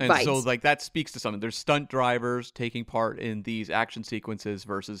 And so, Right. like, that speaks to something. There's stunt drivers taking part in these action sequences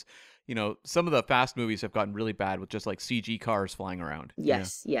versus, some of the fast movies have gotten really bad with just, like, CG cars flying around.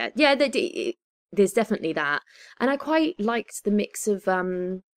 Yes, yeah. There's definitely that, and I quite liked the mix of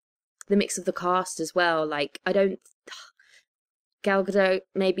the cast as well. Like, I don't Gal Gadot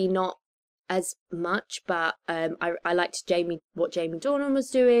maybe not as much, but I liked what Jamie Dornan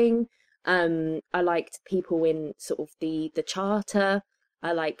was doing. I liked people in sort of the charter.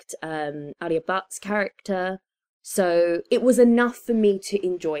 I liked Alia Bhatt's character, so it was enough for me to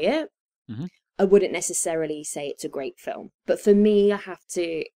enjoy it. Mhm. I wouldn't necessarily say it's a great film, but for me, I have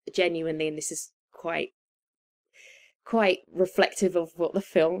to genuinely, and this is quite reflective of what the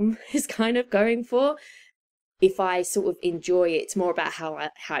film is kind of going for. If I sort of enjoy it, it's more about how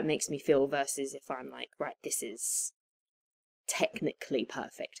it makes me feel versus if I'm like, right, this is technically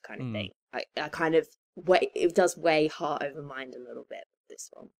perfect kind of Mm. thing. I kind of it does weigh heart over mind a little bit with this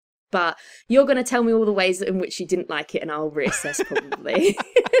one. But you're going to tell me all the ways in which you didn't like it, and I'll reassess probably.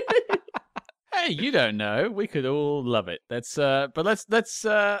 Hey, you don't know. We could all love it. But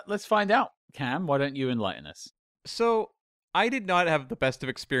let's find out. Cam, why don't you enlighten us? So, I did not have the best of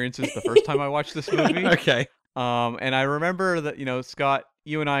experiences the first time I watched this movie. Okay. And I remember that, Scott,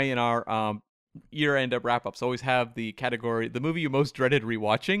 you and I in our year-end wrap-ups always have the category, the movie you most dreaded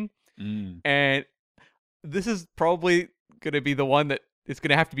rewatching. Mm. And this is probably going to be the one that is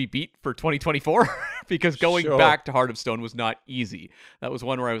going to have to be beat for 2024 because going Sure. back to Heart of Stone was not easy. That was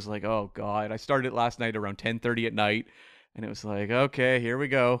one where I was like, oh, God. I started it last night around 10:30 at night. And it was like, okay, here we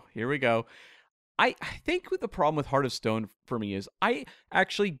go. I think the problem with Heart of Stone for me is I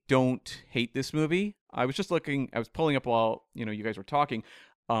actually don't hate this movie. I was pulling up while, you guys were talking,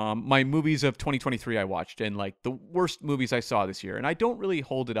 my movies of 2023 I watched and like the worst movies I saw this year. And I don't really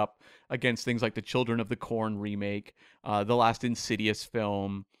hold it up against things like the Children of the Corn remake, the last Insidious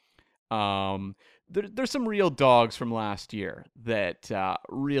film. There's some real dogs from last year that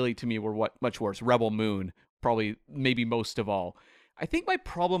really to me were much worse. Rebel Moon, probably maybe most of all. I think my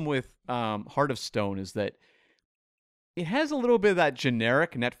problem with Heart of Stone is that it has a little bit of that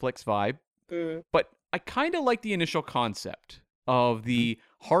generic Netflix vibe, but I kind of like the initial concept of the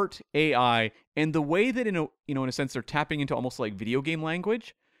heart AI and the way that in a sense they're tapping into almost like video game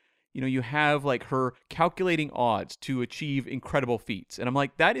language. You have like her calculating odds to achieve incredible feats, and I'm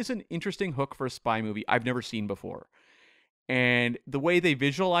like, that is an interesting hook for a spy movie I've never seen before. And the way they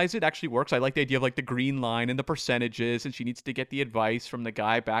visualize it actually works. I like the idea of like the green line and the percentages, and she needs to get the advice from the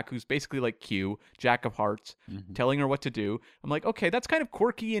guy back who's basically like Q, Jack of Hearts, telling her what to do. I'm like, okay, that's kind of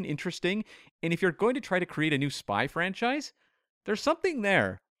quirky and interesting. And if you're going to try to create a new spy franchise, there's something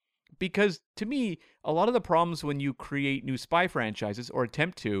there. Because to me, a lot of the problems when you create new spy franchises or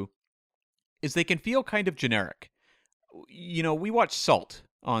attempt to is they can feel kind of generic. We watch Salt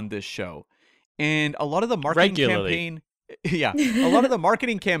on this show, and a lot of the marketing Regularly. campaign yeah, a lot of the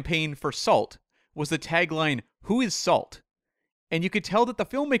marketing campaign for Salt was the tagline, "Who is Salt?" And you could tell that the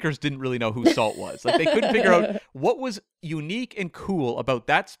filmmakers didn't really know who Salt was. Like, they couldn't figure out what was unique and cool about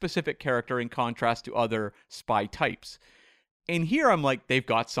that specific character in contrast to other spy types. And here I'm like, they've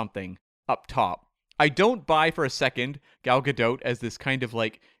got something up top. I don't buy for a second Gal Gadot as this kind of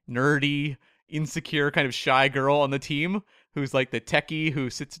like nerdy, insecure, kind of shy girl on the team who's like the techie who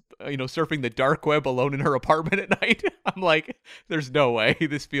sits, surfing the dark web alone in her apartment at night. I'm like, there's no way.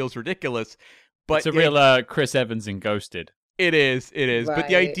 This feels ridiculous. But It's a real Chris Evans in Ghosted. It is. But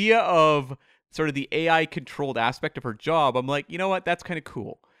the Right. idea of sort of the AI controlled aspect of her job, I'm like, you know what? That's kind of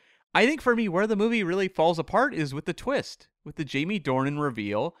cool. I think for me, where the movie really falls apart is with the twist, with the Jamie Dornan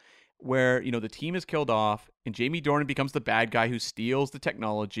reveal, where, the team is killed off and Jamie Dornan becomes the bad guy who steals the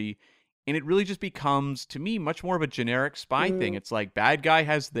technology. And it really just becomes, to me, much more of a generic spy thing. It's like, bad guy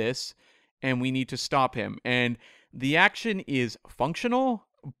has this and we need to stop him. And the action is functional,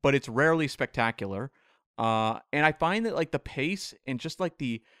 but it's rarely spectacular. And I find that like the pace and just like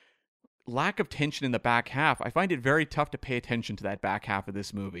the lack of tension in the back half, I find it very tough to pay attention to that back half of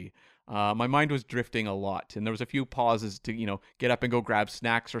this movie. My mind was drifting a lot, and there was a few pauses to, get up and go grab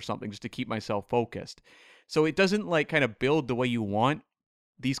snacks or something just to keep myself focused. So it doesn't like kind of build the way you want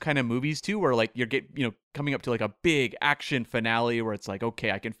these kind of movies to, where like coming up to like a big action finale where it's like,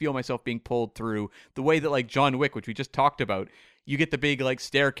 okay, I can feel myself being pulled through the way that like John Wick, which we just talked about, you get the big like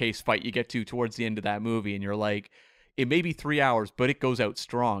staircase fight you get to towards the end of that movie, and you're like, it may be 3 hours, but it goes out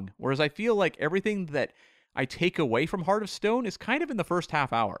strong. Whereas I feel like everything that I take away from Heart of Stone is kind of in the first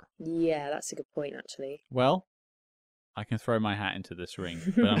half hour. Yeah, that's a good point, actually. Well, I can throw my hat into this ring,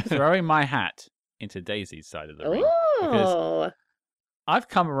 but I'm throwing my hat into Daisy's side of the ring. Because Oh, I've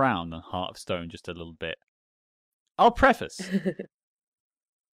come around on Heart of Stone just a little bit. I'll preface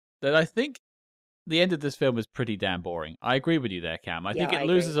that I think the end of this film is pretty damn boring. I agree with you there, Cam. I think Yeah, it I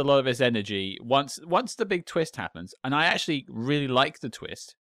loses agree. a lot of its energy once the big twist happens. And I actually really like the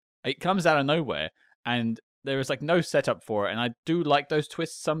twist. It comes out of nowhere, and there is like no setup for it. And I do like those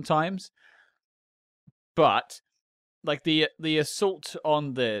twists sometimes, but like the assault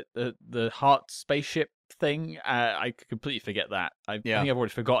on the Heart spaceship thing, I could completely forget that. I think I've already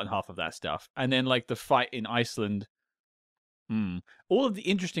forgotten half of that stuff. And then like the fight in Iceland. All of the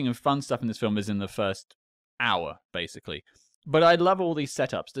interesting and fun stuff in this film is in the first hour, basically. But I love all these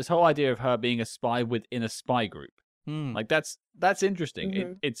setups. This whole idea of her being a spy within a spy group. Like that's interesting.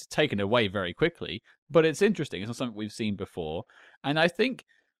 Mm-hmm. It's taken away very quickly, but it's interesting. It's not something we've seen before. And I think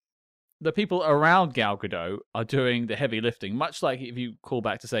the people around Gal Gadot are doing the heavy lifting, much like if you call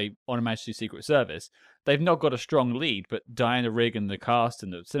back to, say, On Her Majesty's Secret Service. They've not got a strong lead, but Diana Rigg and the cast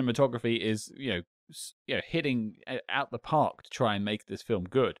and the cinematography is, hitting out the park to try and make this film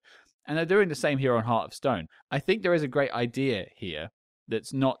good. And they're doing the same here on Heart of Stone. I think there is a great idea here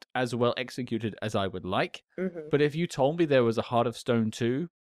that's not as well executed as I would like. Mm-hmm. But if you told me there was a Heart of Stone 2,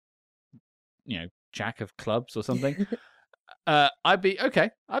 Jack of Clubs or something, I'd be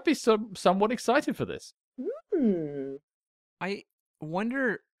okay. I'd be somewhat excited for this. I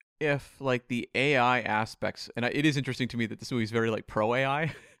wonder if like the AI aspects, and it is interesting to me that this movie is very like pro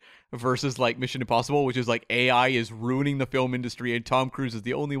AI versus like Mission Impossible, which is like AI is ruining the film industry and Tom Cruise is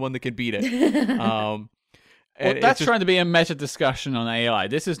the only one that can beat it. Well, that's trying to be a meta discussion on AI.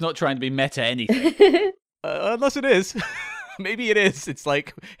 This is not trying to be meta anything. Unless it is. Maybe it is. It's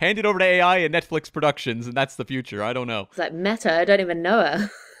like hand it over to AI and Netflix Productions, and that's the future. I don't know. It's like Meta. I don't even know her.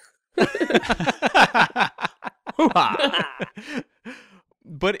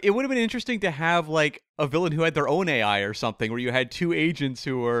 But it would have been interesting to have like a villain who had their own AI or something, where you had two agents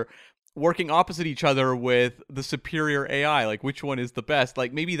who were working opposite each other with the superior AI. Like, which one is the best?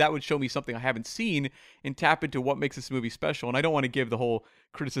 Like, maybe that would show me something I haven't seen and tap into what makes this movie special. And I don't want to give the whole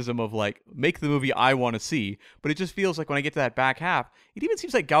criticism of like, make the movie I want to see, but it just feels like when I get to that back half, it even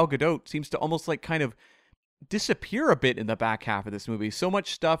seems like Gal Gadot seems to almost like kind of disappear a bit in the back half of this movie. So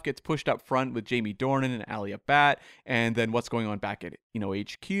much stuff gets pushed up front with Jamie Dornan and Alia Bat, and then what's going on back at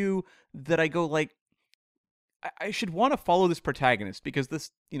HQ, that I go like, I should want to follow this protagonist, because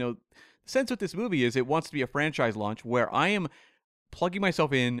this, the sense with this movie is it wants to be a franchise launch where I am plugging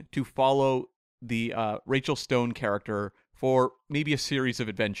myself in to follow the Rachel Stone character for maybe a series of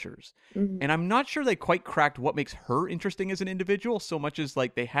adventures. Mm-hmm. And I'm not sure they quite cracked what makes her interesting as an individual so much as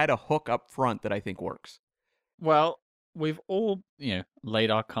like they had a hook up front that I think works. Well, we've all,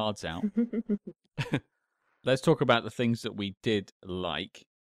 laid our cards out. Let's talk about the things that we did like.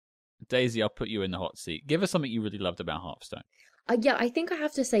 Daisy, I'll put you in the hot seat. Give us something you really loved about Heart of Stone. Yeah, I think I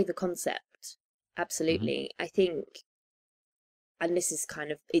have to say the concept. Absolutely. I think, and this is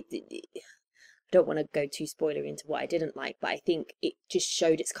kind of, I don't want to go too spoilery into what I didn't like, but I think it just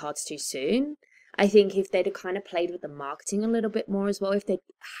showed its cards too soon. I think if they'd have kind of played with the marketing a little bit more as well, if they'd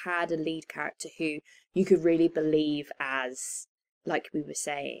had a lead character who you could really believe as, like we were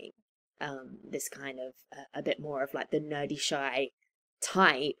saying, this kind of a bit more of like the nerdy shy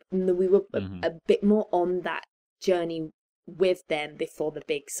type, and we were a bit more on that journey with them before the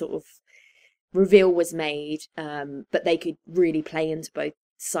big sort of reveal was made, but they could really play into both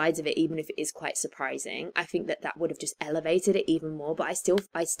sides of it, even if it is quite surprising. I think that would have just elevated it even more, but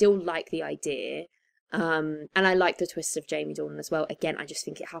I still like the idea, and I like the twist of Jamie Dornan as well. Again, I just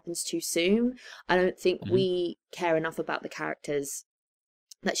think it happens too soon. I don't think we care enough about the characters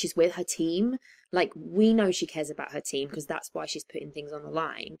that she's with, her team. Like, we know she cares about her team because that's why she's putting things on the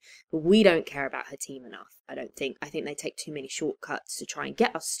line, but we don't care about her team enough, I don't think. I think they take too many shortcuts to try and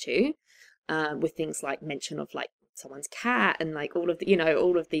get us to, with things like mention of like someone's cat and like all of the,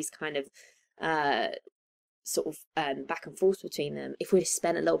 all of these kind of sort of back and forth between them. If we'd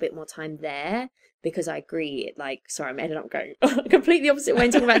spent a little bit more time there, because I agree, sorry, I'm ended up going completely opposite way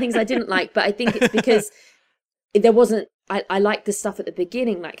and talking about things I didn't like, but I think it's because there wasn't, I like the stuff at the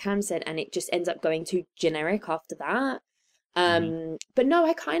beginning, like Cam said, and it just ends up going too generic after that. But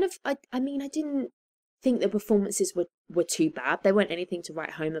no, I mean, I didn't think the performances were too bad. They weren't anything to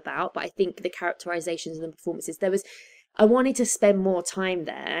write home about, but I think the characterizations and the performances, I wanted to spend more time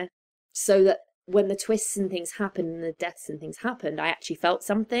there so that when the twists and things happened and the deaths and things happened, I actually felt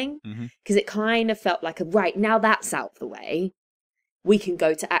something, because it kind of felt like right now that's out of the way, we can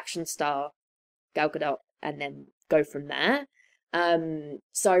go to action star Gal Gadot and then go from there.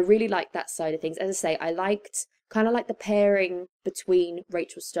 So I really liked that side of things. As I say, I liked kind of like the pairing between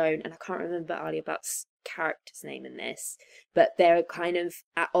Rachel Stone and I can't remember Ali Bhatt's character's name in this, but they're kind of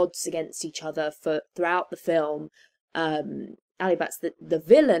at odds against each other for throughout the film. Ali Bhatt's the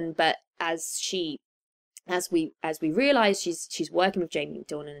villain, but as we realize, she's working with Jamie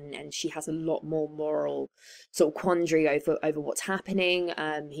Dornan, and she has a lot more moral sort of quandary over what's happening.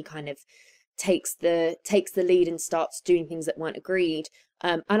 He kind of takes the lead and starts doing things that weren't agreed.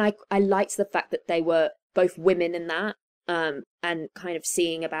 And I liked the fact that they were both women in that, and kind of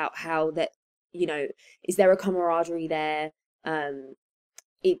seeing about how that, you know, is there a camaraderie there?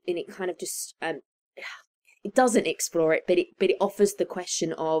 It kind of just it doesn't explore it, but it offers the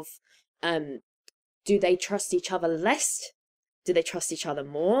question of, do they trust each other less? Do they trust each other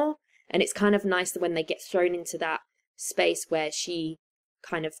more? And it's kind of nice that when they get thrown into that space where she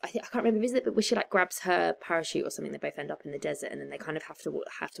kind of, I can't remember, is it, but where she like grabs her parachute or something, they both end up in the desert, and then they kind of have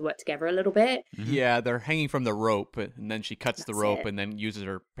to work together a little bit. Yeah, they're hanging from the rope, and then she cuts the rope it. and then uses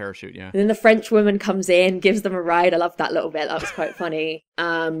her parachute, yeah. And then the French woman comes in, gives them a ride. I love that little bit. That was quite funny.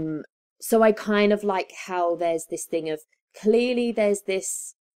 So I kind of like how there's this thing of, clearly there's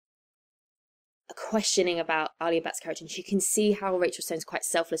this questioning about Alia Bhatt's character, and she can see how Rachel Stone's quite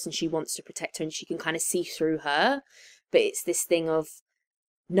selfless and she wants to protect her, and she can kind of see through her, but it's this thing of,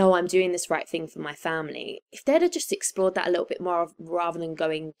 no, I'm doing this right thing for my family. If they'd have just explored that a little bit more, rather than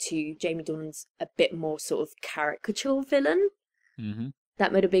going to Jamie Dornan's a bit more sort of caricature villain,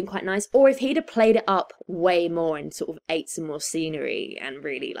 that would have been quite nice. Or if he'd have played it up way more and sort of ate some more scenery and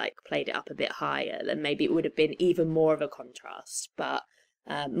really like played it up a bit higher, then maybe it would have been even more of a contrast. But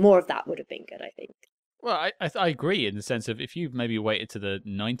more of that would have been good, I think. Well, I agree in the sense of, if you maybe waited to the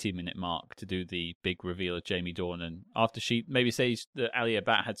 90-minute mark to do the big reveal of Jamie Dornan, after she maybe says that Alia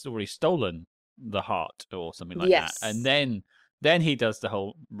Bhatt had already stolen the heart or something like that, and then he does the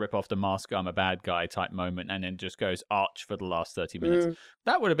whole rip off the mask, I'm a bad guy type moment, and then just goes arch for the last 30 minutes.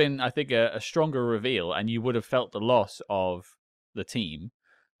 That would have been, I think, a stronger reveal, and you would have felt the loss of the team.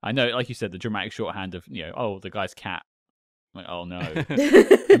 I know, like you said, the dramatic shorthand of, you know, oh, the guy's cat. I'm like, oh no.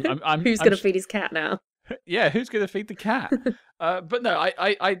 Who's going to feed his cat now? Yeah, who's going to feed the cat? But no,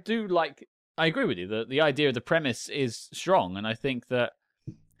 I do like, I agree with you. The idea of the premise is strong, and I think that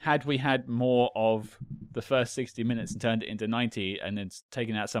had we had more of the first 60 minutes and turned it into 90 and then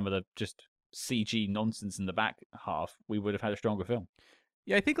taken out some of the just CG nonsense in the back half, we would have had a stronger film.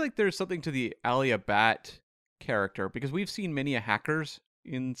 Yeah, I think like there's something to the Alia Bhatt character, because we've seen many hackers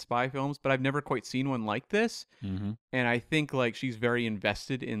in spy films, but I've never quite seen one like this. And I think like she's very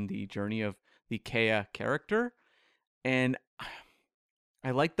invested in the journey of the Kea character, and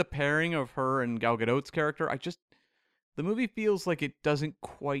I like the pairing of her and Gal Gadot's character. The movie feels like it doesn't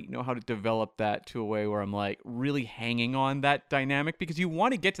quite know how to develop that to a way where I'm like really hanging on that dynamic, because you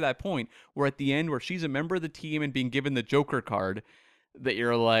want to get to that point where at the end where she's a member of the team and being given the Joker card, that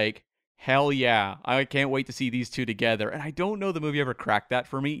you're like, hell yeah, I can't wait to see these two together. And I don't know the movie ever cracked that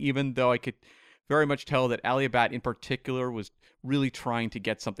for me, even though I could very much tell that Alia Bhatt in particular was really trying to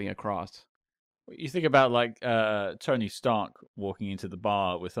get something across. You think about like Tony Stark walking into the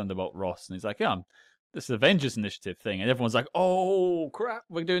bar with Thunderbolt Ross, and he's like, yeah, this Avengers Initiative thing. And everyone's like, oh, crap,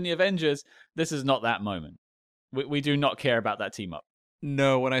 we're doing the Avengers. This is not that moment. We do not care about that team up.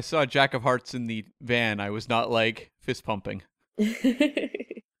 No, when I saw Jack of Hearts in the van, I was not like fist pumping.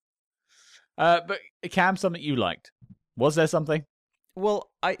 But Cam, something you liked. Was there something?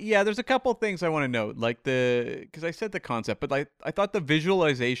 Well, there's a couple things I want to note, like because I said the concept, but I thought the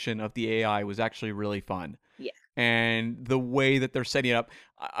visualization of the AI was actually really fun. Yeah. And the way that they're setting it up,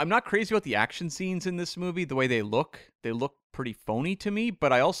 I'm not crazy about the action scenes in this movie, the way they look pretty phony to me,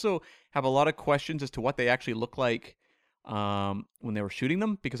 but I also have a lot of questions as to what they actually look like when they were shooting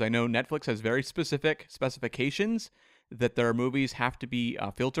them, because I know Netflix has very specific specifications that their movies have to be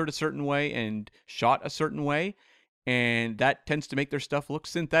filtered a certain way and shot a certain way. And that tends to make their stuff look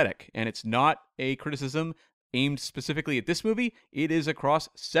synthetic. And it's not a criticism aimed specifically at this movie. It is across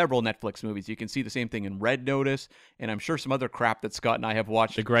several Netflix movies. You can see the same thing in Red Notice, and I'm sure some other crap that Scott and I have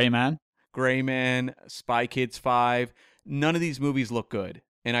watched. The Gray Man? Gray Man, Spy Kids 5. None of these movies look good.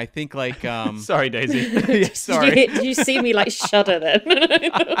 And I think like... Sorry, Daisy. Yeah, sorry. Did you see me like shudder then?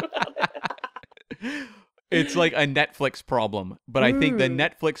 It's like a Netflix problem. But I think the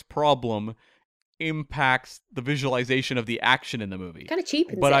Netflix problem impacts the visualization of the action in the movie. Kind of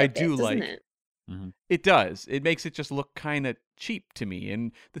cheapens but it I a bit, do doesn't like it? It does. It makes it just look kind of cheap to me.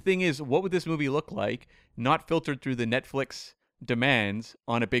 And the thing is, what would this movie look like not filtered through the Netflix demands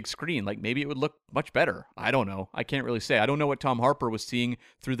on a big screen? Like maybe it would look much better. I don't know. I can't really say. I don't know what Tom Harper was seeing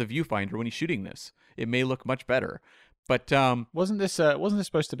through the viewfinder when he's shooting this. it may look much better. But Wasn't this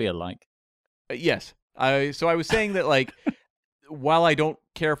supposed to be a like? yes. So I was saying that, like, while I don't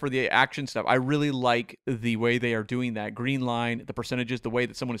care for the action stuff, I really like the way they are doing that green line, the percentages, the way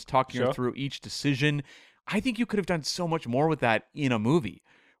that someone is talking her Sure. through each decision. I think you could have done so much more with that in a movie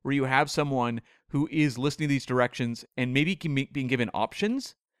where you have someone who is listening to these directions and maybe being given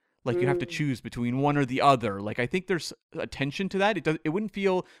options. Like you have to choose between one or the other. Like I think there's attention to that. It wouldn't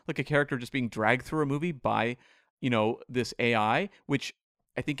feel like a character just being dragged through a movie by, this AI, which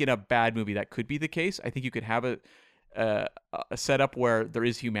I think in a bad movie that could be the case. I think you could have a setup where there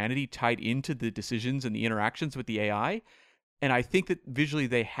is humanity tied into the decisions and the interactions with the AI. And I think that visually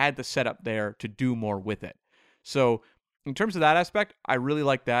they had the setup there to do more with it. So in terms of that aspect, I really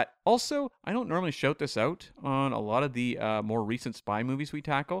like that. Also, I don't normally shout this out on a lot of the more recent spy movies we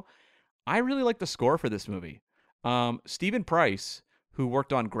tackle. I really like the score for this movie. Stephen Price, who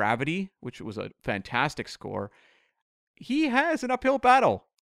worked on Gravity, which was a fantastic score, he has an uphill battle.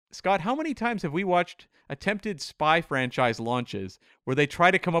 Scott, how many times have we watched attempted spy franchise launches where they try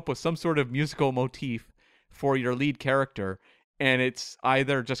to come up with some sort of musical motif for your lead character, and it's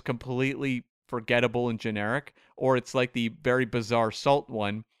either just completely forgettable and generic, or it's like the very bizarre Salt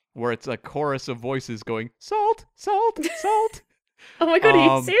one, where it's a chorus of voices going, "Salt, salt, salt." Oh my god,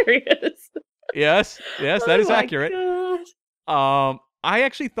 are you serious? Yes, that is accurate. God. I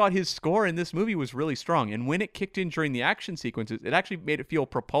actually thought his score in this movie was really strong, and when it kicked in during the action sequences, it actually made it feel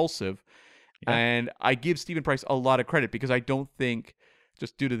propulsive. Yeah. And I give Stephen Price a lot of credit because I don't think,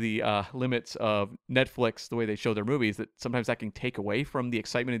 just due to the limits of Netflix, the way they show their movies, that sometimes that can take away from the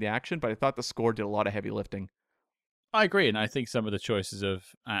excitement of the action. But I thought the score did a lot of heavy lifting. I agree, and I think some of the choices of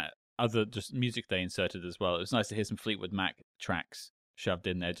other just music they inserted as well. It was nice to hear some Fleetwood Mac tracks shoved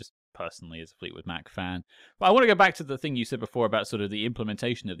in there, just personally as a Fleetwood Mac fan. But I want to go back to the thing you said before about sort of the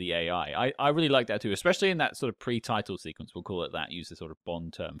implementation of the AI. I really like that too, especially in that sort of pre-title sequence. We'll call it that, use the sort of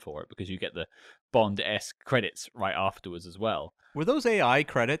Bond term for it, because you get the Bond-esque credits right afterwards as well. Were those AI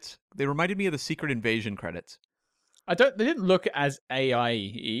credits? They reminded me of the Secret Invasion credits. They didn't look as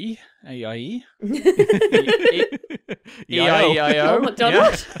AIE. AIE? EIO. Oh,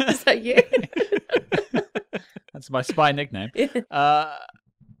 McDonald? Yeah. Is that you? That's my spy nickname.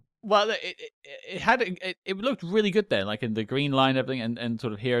 Well, it looked really good there, like in the green line, everything, and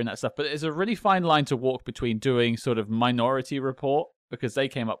sort of hearing that stuff. But it's a really fine line to walk between doing sort of Minority Report, because they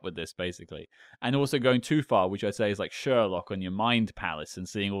came up with this basically, and also going too far, which I'd say is like Sherlock on your mind palace and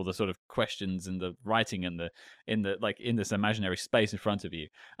seeing all the sort of questions and the writing and in this imaginary space in front of you.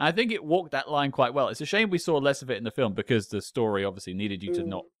 And I think it walked that line quite well. It's a shame we saw less of it in the film because the story obviously needed you to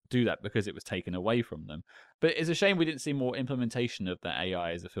not do that because it was taken away from them. But it's a shame we didn't see more implementation of that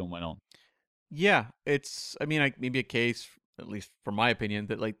AI as the film went on. Yeah, it's, I mean, maybe a case, at least from my opinion,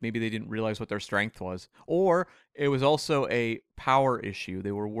 that like maybe they didn't realize what their strength was. Or it was also a power issue.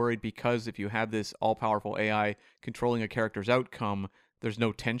 They were worried because if you have this all-powerful AI controlling a character's outcome, there's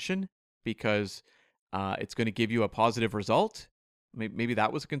no tension because it's going to give you a positive result. Maybe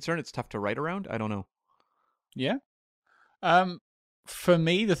that was a concern. It's tough to write around. I don't know. Yeah. For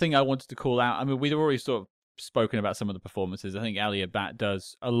me, the thing I wanted to call out, I mean, we'd already sort of spoken about some of the performances. I think Alia Bhatt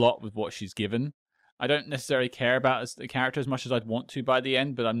does a lot with what she's given. I don't necessarily care about the character as much as I'd want to by the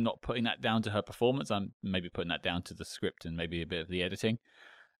end, but I'm not putting that down to her performance. I'm maybe putting that down to the script and maybe a bit of the editing.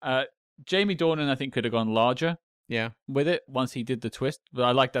 Jamie Dornan, I think, could have gone larger with it once he did the twist, but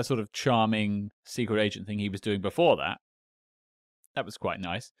I like that sort of charming secret agent thing he was doing before that. That was quite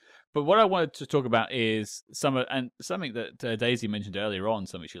nice. But what I wanted to talk about is something that Daisy mentioned earlier on,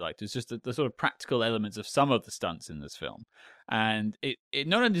 something she liked, is just the sort of practical elements of some of the stunts in this film. And it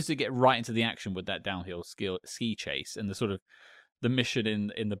not only does it get right into the action with that downhill ski chase and the sort of the mission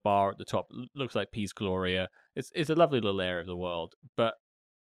in the bar at the top looks like Piz Gloria. It's a lovely little area of the world, but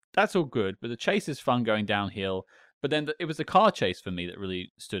that's all good. But the chase is fun going downhill. But then it was the car chase for me that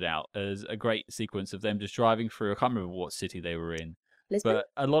really stood out as a great sequence of them just driving through. I can't remember what city they were in. Lisbon? But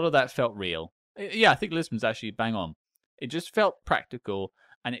a lot of that felt real. Yeah, I think Lisbon's actually bang on. It just felt practical,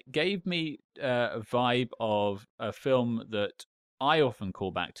 and it gave me a vibe of a film that I often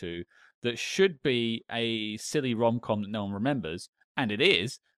call back to that should be a silly rom-com that no one remembers, and it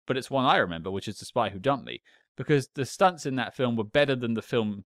is, but it's one I remember, which is The Spy Who Dumped Me, because the stunts in that film were better than the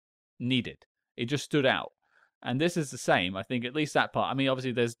film needed. It just stood out. And this is the same. I think at least that part. I mean,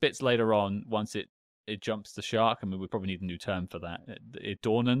 obviously, there's bits later on once it jumps the shark. I mean, we probably need a new term for that. It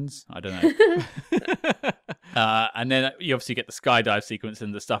dawnens. I don't know. And then you obviously get the skydive sequence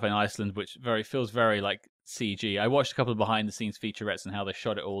and the stuff in Iceland, which feels very like CG. I watched a couple of behind the scenes featurettes and how they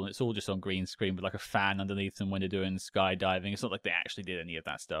shot it all, and it's all just on green screen with like a fan underneath them when they're doing skydiving. It's not like they actually did any of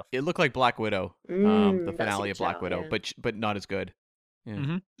that stuff. It looked like Black Widow, the That's a finale good of Black shout, Widow, yeah. but not as good.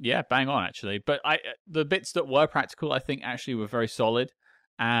 Yeah. Yeah, bang on actually. But the bits that were practical, I think actually were very solid,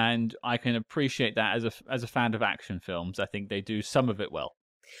 and I can appreciate that as a fan of action films. I think they do some of it well.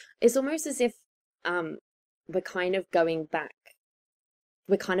 It's almost as if we're kind of going back.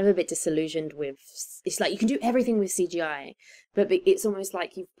 We're kind of a bit disillusioned with. It's like you can do everything with CGI, but it's almost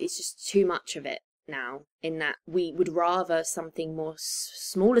like it's just too much of it now. In that we would rather something more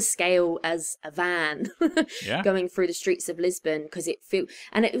smaller scale as a van Yeah. going through the streets of Lisbon, because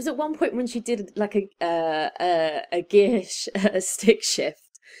and it was at one point when she did like a gear a stick shift.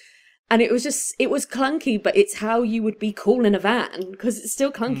 And it was clunky, but it's how you would be cool in a van, because it's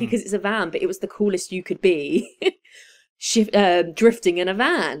still clunky because it's a van, but it was the coolest you could be drifting in a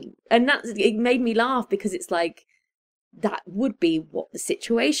van. And it made me laugh, because it's like, that would be what the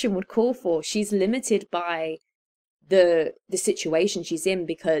situation would call for. She's limited by the situation she's in,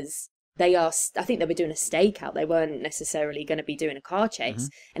 because I think they were doing a stakeout. They weren't necessarily going to be doing a car chase.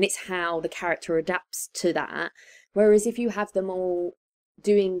 And it's how the character adapts to that. Whereas if you have them all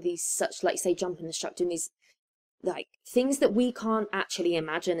doing these such, like, say, jumping the truck, doing these like things that we can't actually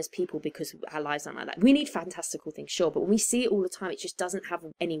imagine as people, because our lives aren't like that. We need fantastical things, sure, but when we see it all the time, it just doesn't have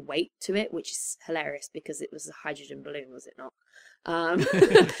any weight to it, which is hilarious, because it was a hydrogen balloon, was it not?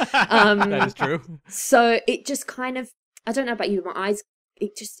 That is true. So it just kind of, I don't know about you, but my eyes,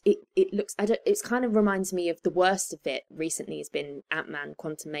 it looks, it's kind of reminds me of the worst of it recently has been Ant-Man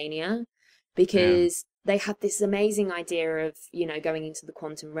Quantumania, because they had this amazing idea of, going into the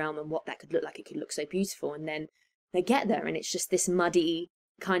quantum realm and what that could look like. It could look so beautiful. And then they get there and it's just this muddy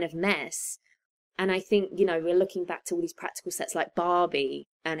kind of mess. And I think, we're looking back to all these practical sets like Barbie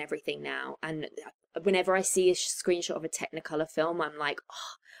and everything now. And whenever I see a screenshot of a Technicolor film, I'm like,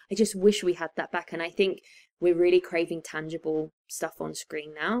 oh, I just wish we had that back. And I think we're really craving tangible stuff on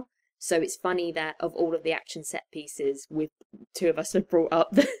screen now. So it's funny that of all of the action set pieces, two of us have brought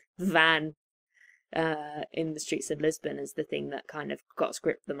up the van in the streets of Lisbon as the thing that kind of got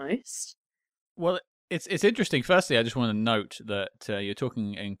script the most. Well, it's interesting. Firstly, I just want to note that you're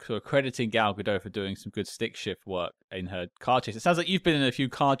talking and crediting Gal Gadot for doing some good stick shift work in her car chase. It sounds like you've been in a few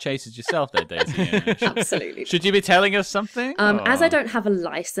car chases yourself there, Daisy. Absolutely. Should you be telling us something? As I don't have a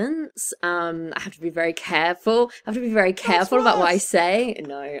license, I have to be very careful. I have to be very careful about what I say.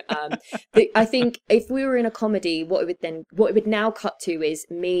 No, I think if we were in a comedy, what it would now cut to is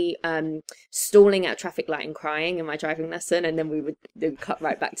me stalling at a traffic light and crying in my driving lesson, and then we would cut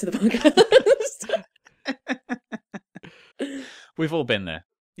right back to the podcast. We've all been there.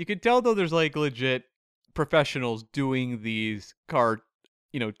 You could tell though there's like legit professionals doing these car,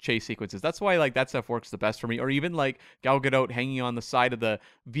 chase sequences. That's why like that stuff works the best for me. Or even like Gal Gadot hanging on the side of the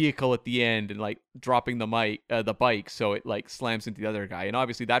vehicle at the end and like dropping the bike so it like slams into the other guy. And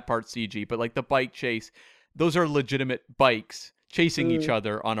obviously that part's CG, but like the bike chase, those are legitimate bikes chasing each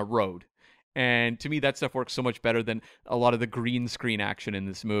other on a road. And to me, that stuff works so much better than a lot of the green screen action in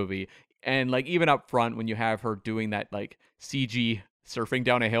this movie. And like even up front, when you have her doing that like CG surfing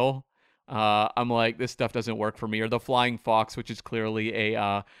down a hill, I'm like, this stuff doesn't work for me. Or the flying fox, which is clearly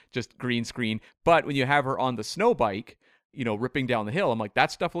a just green screen. But when you have her on the snow bike, ripping down the hill, I'm like,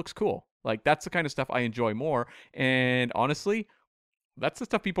 that stuff looks cool. Like that's the kind of stuff I enjoy more. And honestly, that's the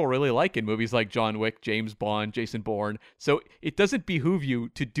stuff people really like in movies like John Wick, James Bond, Jason Bourne. So it doesn't behoove you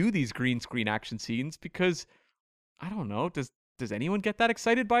to do these green screen action scenes because, I don't know, does anyone get that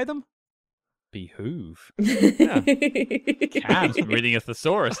excited by them? Behoove. Yeah. Cam's reading a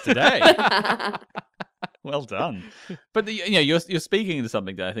thesaurus today. Well done. But you're speaking to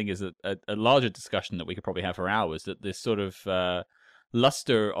something that I think is a larger discussion that we could probably have for hours. That this sort of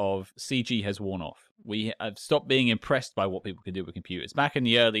luster of CG has worn off. We have stopped being impressed by what people can do with computers. Back in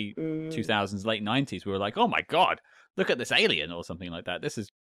the early 2000s, late 90s, we were like, oh my God, look at this alien or something like that. This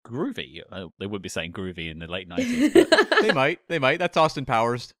is groovy. They would be saying groovy in the late 90s. But... They might. That's Austin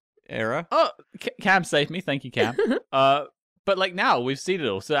Powers era. Oh, Cam saved me. Thank you, Cam. But like now we've seen it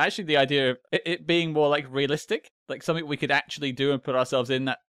all. So actually the idea of it being more like realistic, like something we could actually do and put ourselves in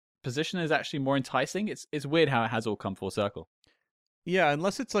that position is actually more enticing. It's weird how it has all come full circle. Yeah,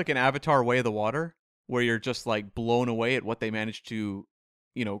 unless it's like an Avatar Way of the Water, where you're just like blown away at what they managed to,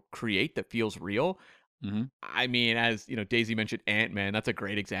 create that feels real. Mm-hmm. I mean, as Daisy mentioned Ant-Man, that's a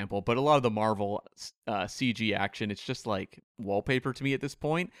great example. But a lot of the Marvel CG action, it's just like wallpaper to me at this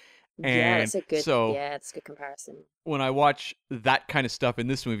point. Yeah, And that's a good. so Yeah, that's a good comparison. when I watch that kind of stuff in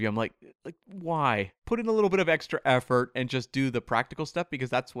this movie, I'm like, why? Put in a little bit of extra effort and just do the practical stuff because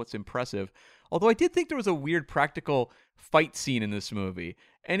that's what's impressive. Although I did think there was a weird practical fight scene in this movie,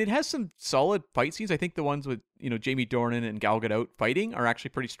 and it has some solid fight scenes. I think the ones with Jamie Dornan and Gal Gadot fighting are actually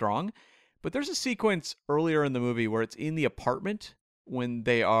pretty strong. But there's a sequence earlier in the movie where it's in the apartment when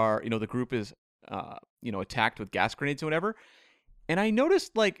they are, the group is, attacked with gas grenades and whatever. And I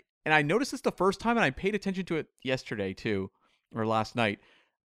noticed this the first time, and I paid attention to it yesterday too, or last night.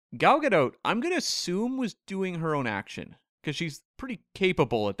 Gal Gadot, I'm gonna assume, was doing her own action because she's pretty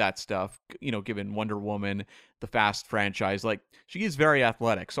capable at that stuff. Given Wonder Woman, the Fast franchise, like she is very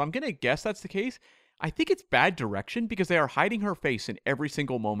athletic. So I'm gonna guess that's the case. I think it's bad direction because they are hiding her face in every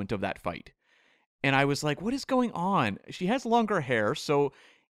single moment of that fight. And I was like, what is going on? She has longer hair, so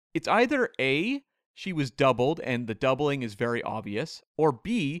it's either A, she was doubled and the doubling is very obvious, or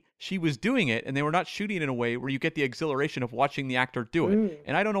B, she was doing it and they were not shooting it in a way where you get the exhilaration of watching the actor do it.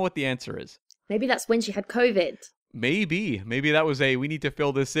 And I don't know what the answer is. Maybe that's when she had COVID. Maybe that was we need to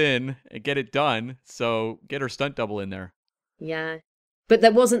fill this in and get it done, so get her stunt double in there. Yeah. But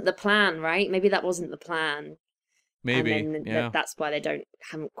that wasn't the plan, right? Maybe that wasn't the plan. Maybe, and then yeah. That's why they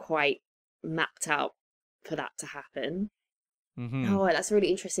haven't quite mapped out for that to happen. Mm-hmm. Oh, that's really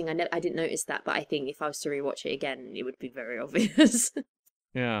interesting. I didn't notice that, but I think if I was to rewatch it again, it would be very obvious.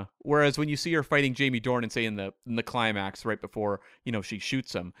 Yeah. Whereas when you see her fighting Jamie Dornan, say in the climax right before she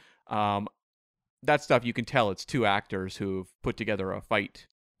shoots him, that stuff you can tell it's two actors who've put together a fight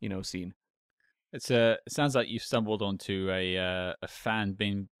scene. It sounds like you stumbled onto a fan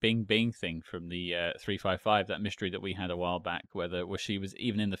Bing thing from the 355, that mystery that we had a while back, whether she was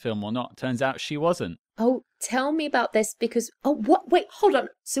even in the film or not. Turns out she wasn't. Oh, tell me about this because what? Wait, hold on.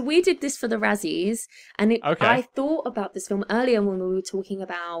 So we did this for the Razzies, and Okay. I thought about this film earlier when we were talking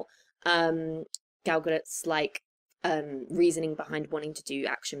about Gal Gadot's reasoning behind wanting to do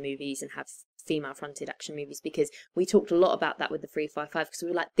action movies and have female-fronted action movies, because we talked a lot about that with the 355 because we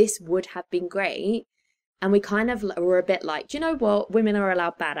were like, this would have been great, and we kind of were a bit like, do you know what, women are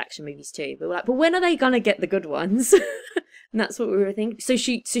allowed bad action movies too, but we're like, but when are they gonna get the good ones? And that's what we were thinking. So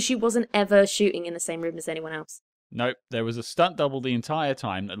she wasn't ever shooting in the same room as anyone else? Nope, there was a stunt double the entire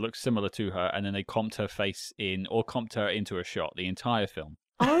time that looked similar to her, and then they comped her face in, or comped her into a shot the entire film.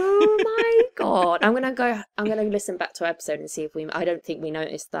 Oh my god. I'm gonna listen back to our episode and see if I don't think we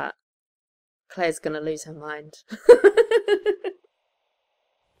noticed that. Claire's gonna lose her mind.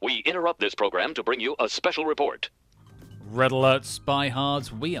 We interrupt this program to bring you a special report. Red Alert Spy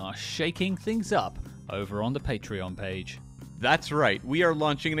Hards, we are shaking things up over on the Patreon page. That's right, we are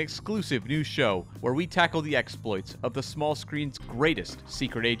launching an exclusive new show where we tackle the exploits of the small screen's greatest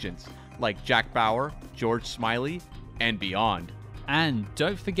secret agents, like Jack Bauer, George Smiley, and beyond. And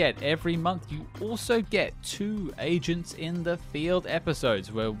don't forget, every month you also get 2 Agents in the Field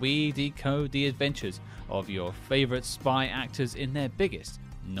episodes where we decode the adventures of your favorite spy actors in their biggest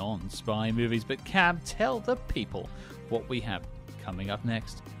non-spy movies. But Cam, tell the people what we have coming up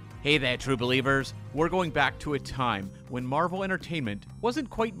next. Hey there, true believers. We're going back to a time when Marvel Entertainment wasn't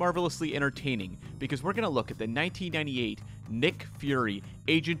quite marvelously entertaining, because we're going to look at the 1998 Nick Fury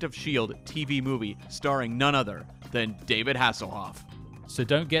Agent of S.H.I.E.L.D. TV movie starring none other than David Hasselhoff. So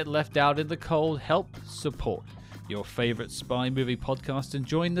don't get left out in the cold. Help support your favorite spy movie podcast and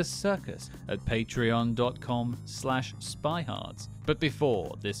join the circus at patreon.com/spyhards. But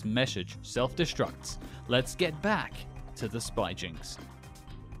before this message self-destructs, let's get back to the Spy Jinx.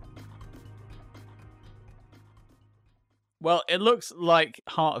 Well, it looks like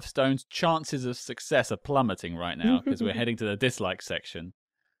Heart of Stone's chances of success are plummeting right now because we're heading to the dislike section.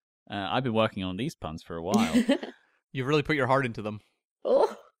 I've been working on these puns for a while. You've really put your heart into them.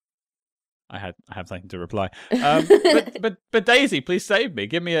 Oh. I have something to reply. But Daisy, please save me.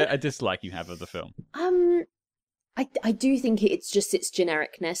 Give me a dislike you have of the film. I do think it's just its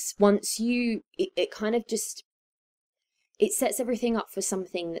genericness. Once it kind of just, it sets everything up for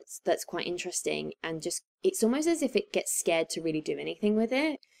something that's quite interesting, and just, it's almost as if it gets scared to really do anything with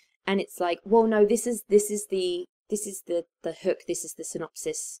it. And it's like, well, no, this is the hook, this is the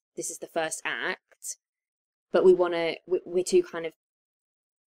synopsis, this is the first act, but we're too kind of,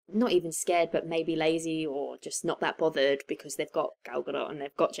 not even scared, but maybe lazy or just not that bothered because they've got Gal Gadot and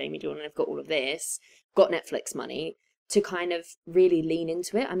they've got Jamie Dornan and they've got all of this, got Netflix money to kind of really lean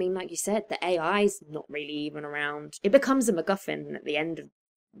into it. I mean, like you said, the AI's not really even around. It becomes a MacGuffin at the end of,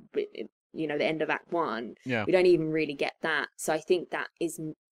 the end of Act 1. Yeah. We don't even really get that. So I think that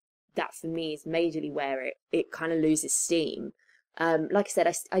for me is majorly where it kind of loses steam. Like I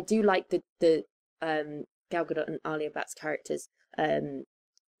said, I do like the Gal Gadot and Alia Bhatt's characters.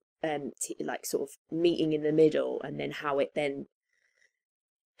 like sort of meeting in the middle, and then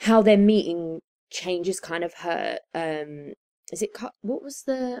how their meeting changes kind of her is it what was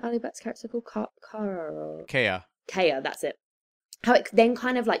the Ali Bert's character called? Kea. Kea, that's it. How it then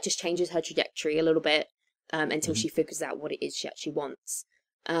kind of like just changes her trajectory a little bit until she figures out what it is she actually wants.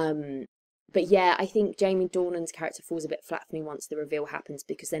 But yeah, I think Jamie Dornan's character falls a bit flat for me once the reveal happens,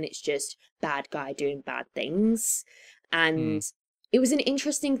 because then it's just bad guy doing bad things. And it was an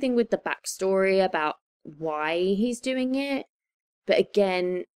interesting thing with the backstory about why he's doing it. But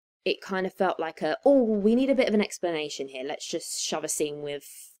again, it kind of felt like we need a bit of an explanation here. Let's just shove a scene with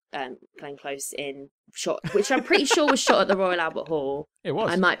Glenn Close in shot, which I'm pretty sure was shot at the Royal Albert Hall. It was.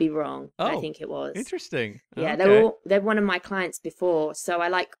 I might be wrong. I Oh, think it was. Interesting. Yeah, Okay. they're one of my clients before, so I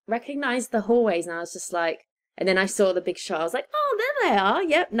like recognized the hallways, and I was just like, and then I saw the big shot. I was like, oh, there they are.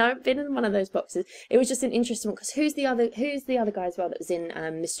 Yep, no, been in one of those boxes. It was just an interesting one, because who's the other guy as well that was in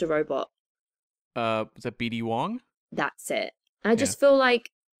Mr. Robot? Was that BD Wong? That's it. I just feel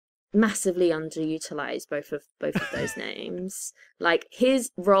like massively underutilized both of those names. Like,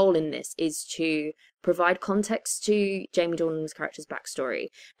 his role in this is to provide context to Jamie Dornan's character's backstory,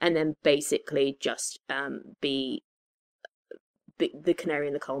 and then basically just be the canary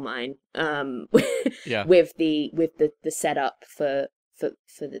in the coal mine with the setup for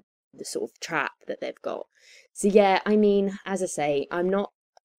the sort of trap that they've got. So yeah, I mean, as I say,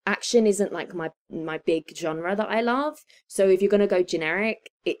 action isn't like my big genre that I love. So if you're gonna go generic,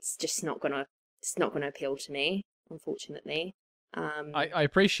 it's just not gonna appeal to me, unfortunately. I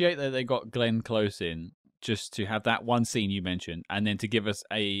appreciate that they got Glenn Close in just to have that one scene you mentioned, and then to give us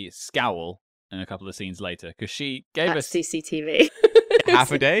a scowl in a couple of scenes later, because she gave us CCTV.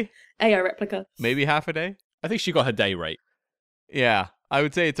 Half a day? AI replica. Maybe half a day? I think she got her day rate. Yeah. I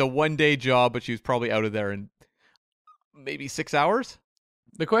would say it's a 1-day job, but she was probably out of there in maybe 6 hours?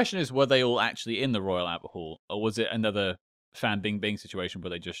 The question is, were they all actually in the Royal Albert Hall, or was it another Fan Bingbing situation where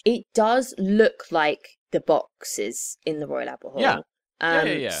they just... It does look like the box is in the Royal Albert Hall. Yeah.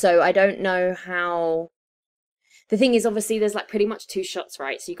 Yeah. So I don't know how... The thing is, obviously, there's like pretty much two shots,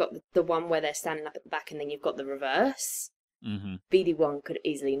 right? So you've got the one where they're standing up at the back, and then you've got the reverse. Mm-hmm. BD1 could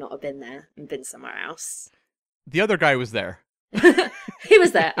easily not have been there and been somewhere else. The other guy was there. He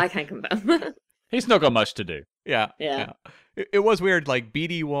was there, I can confirm. He's not got much to do. Yeah. It was weird, like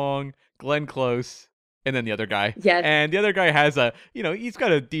BD Wong, Glenn Close, and then the other guy. Yeah. And the other guy has he's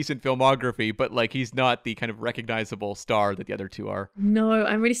got a decent filmography, but like he's not the kind of recognizable star that the other two are. No,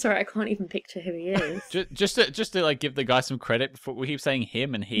 I'm really sorry, I can't even picture who he is. Just to like give the guy some credit, for we keep saying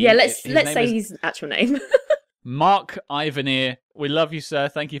him and he. Yeah, let's His name say is his actual name. Mark Ivanir. We love you, sir.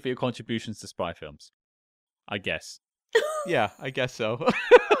 Thank you for your contributions to spy films. I guess. Yeah, I guess so.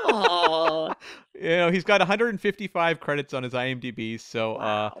 Aww. He's got 155 credits on his IMDb, so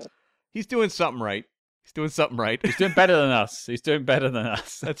Wow. he's doing something right. He's doing something right. He's doing better than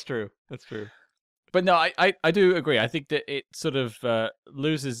us. That's true. That's true. But no, I do agree. I think that it sort of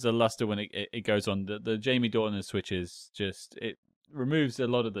loses the luster when it goes on. The Jamie Dornan switches it removes a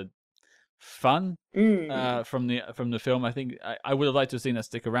lot of the fun from the film. I think I would have liked to have seen that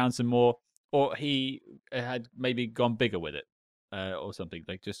stick around some more, or he had maybe gone bigger with it, or something,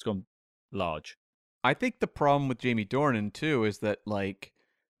 like just gone large. I think the problem with Jamie Dornan too is that like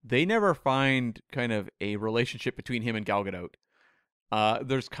they never find kind of a relationship between him and Gal Gadot.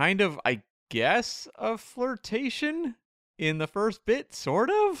 There's kind of, I guess, a flirtation in the first bit, sort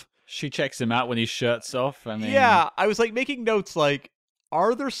of. She checks him out when his shirt's off. I mean, Yeah, I was like making notes like,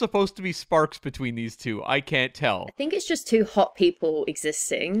 are there supposed to be sparks between these two? I can't tell. I think it's just two hot people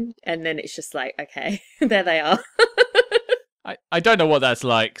existing, and then it's just like, okay, there they are. I don't know what that's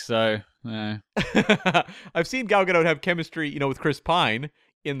like, so no. I've seen Gal Gadot have chemistry, with Chris Pine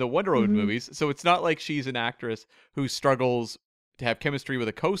in the Wonder Woman Mhm. movies, so it's not like she's an actress who struggles to have chemistry with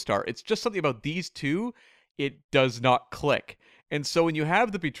a co-star. It's just something about these two, it does not click. And so when you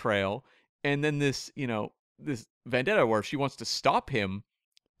have the betrayal, and then this vendetta where she wants to stop him,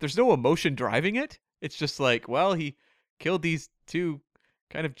 there's no emotion driving it. It's just like, well, he killed these two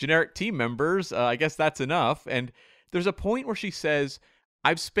kind of generic team members. I guess that's enough. And there's a point where she says,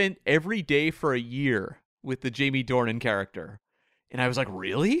 I've spent every day for a year with the Jamie Dornan character. And I was like,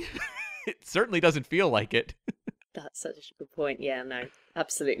 really? It certainly doesn't feel like it. That's such a good point. Yeah, no,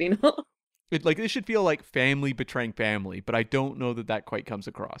 absolutely not. This should feel like family betraying family, but I don't know that quite comes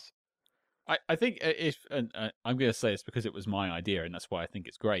across. I think if I'm going to say it's because it was my idea, and that's why I think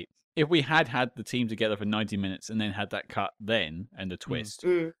it's great. If we had the team together for 90 minutes and then had that cut then and the twist,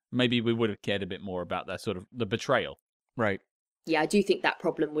 maybe we would have cared a bit more about that sort of the betrayal. Right. Yeah, I do think that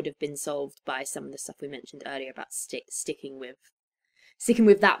problem would have been solved by some of the stuff we mentioned earlier about sticking with sticking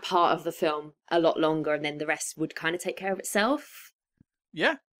with that part of the film a lot longer, and then the rest would kind of take care of itself.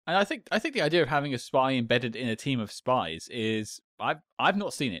 Yeah, and I think the idea of having a spy embedded in a team of spies is I've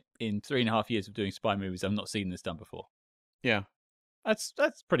not seen it in 3.5 years of doing spy movies. I've not seen this done before. Yeah. That's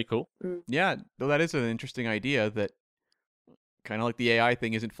pretty cool. Yeah, though that is an interesting idea that kind of like the AI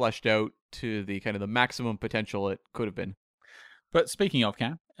thing isn't fleshed out to the kind of the maximum potential it could have been. But speaking of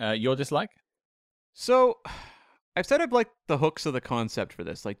Cam, your dislike? So, I've said I've liked the hooks of the concept for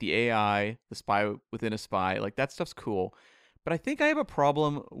this, like the AI, the spy within a spy, like that stuff's cool. But I think I have a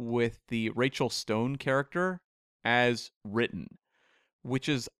problem with the Rachel Stone character as written, which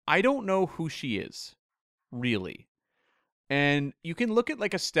is I don't know who she is, really. And you can look at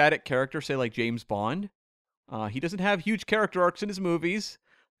like a static character, say like James Bond. He doesn't have huge character arcs in his movies.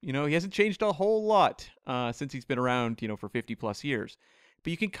 You know, he hasn't changed a whole lot since he's been around, for 50 plus years. But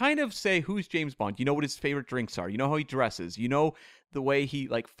you can kind of say, who's James Bond? You know what his favorite drinks are. You know how he dresses. You know the way he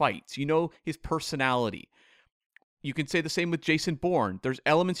like fights. You know his personality. You can say the same with Jason Bourne. There's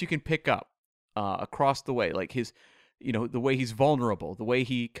elements you can pick up across the way, like his, the way he's vulnerable, the way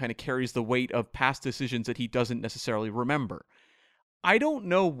he kind of carries the weight of past decisions that he doesn't necessarily remember. I don't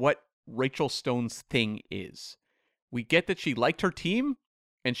know what Rachel Stone's thing is. We get that she liked her team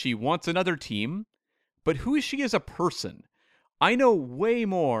and she wants another team, but who is she as a person? I know way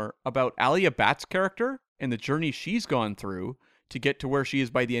more about Alia Bhatt's character and the journey she's gone through to get to where she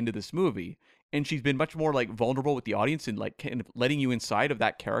is by the end of this movie. And she's been much more like vulnerable with the audience and like kind of letting you inside of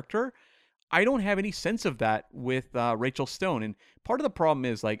that character. I don't have any sense of that with Rachel Stone. And part of the problem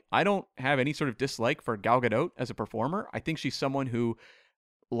is like, I don't have any sort of dislike for Gal Gadot as a performer. I think she's someone who,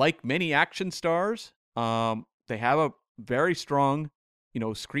 like many action stars, they have a very strong,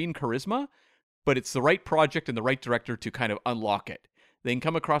 screen charisma, but it's the right project and the right director to kind of unlock it. They can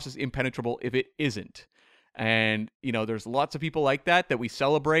come across as impenetrable if it isn't. And, there's lots of people like that we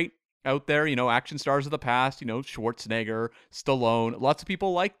celebrate out there, action stars of the past, Schwarzenegger, Stallone, lots of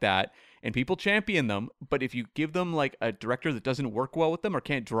people like that, and people champion them. But if you give them like a director that doesn't work well with them or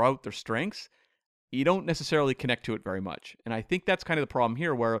can't draw out their strengths, you don't necessarily connect to it very much. And I think that's kind of the problem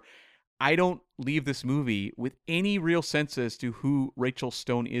here, where I don't leave this movie with any real sense as to who Rachel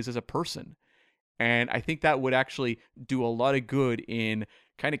Stone is as a person. And I think that would actually do a lot of good in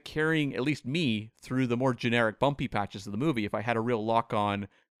kind of carrying at least me through the more generic bumpy patches of the movie if I had a real lock on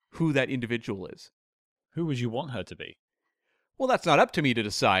who that individual is. Who would you want her to be? Well, that's not up to me to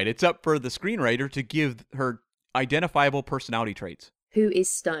decide. It's up for the screenwriter to give her identifiable personality traits. Who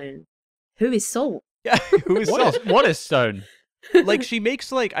is Stone? Who is Salt? Yeah, who is Salt? What is Stone? Like, she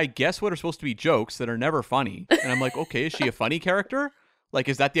makes, like, I guess what are supposed to be jokes that are never funny. And I'm like, okay, is she a funny character? Like,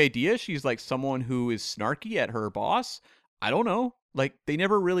 is that the idea? She's like someone who is snarky at her boss? I don't know. Like, they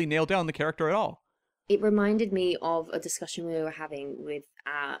never really nailed down the character at all. It reminded me of a discussion we were having with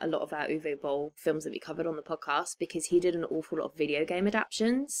a lot of our Uwe Boll films that we covered on the podcast, because he did an awful lot of video game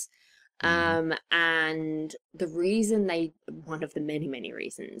adaptions. And the reason one of the many, many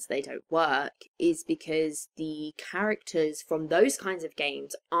reasons they don't work is because the characters from those kinds of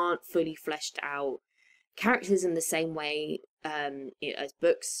games aren't fully fleshed out characters in the same way as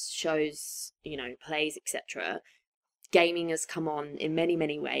books, shows, plays, etc. Gaming has come on in many,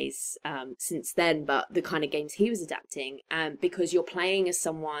 many ways since then, but the kind of games he was adapting, because you're playing as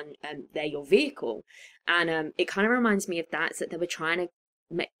someone, they're your vehicle. And it kind of reminds me of that they were trying to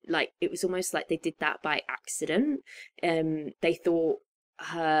it was almost like they did that by accident. They thought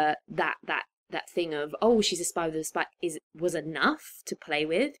that thing of, oh, she's a spy with a spy was enough to play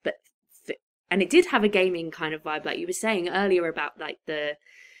with, and it did have a gaming kind of vibe, like you were saying earlier about like the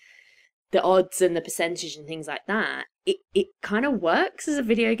odds and the percentage and things like that. It kind of works as a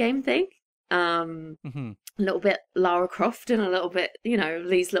video game thing. A little bit Lara Croft and a little bit,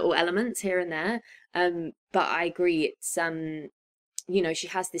 these little elements here and there. But I agree, it's she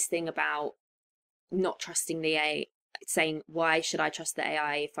has this thing about not trusting the AI, saying, why should I trust the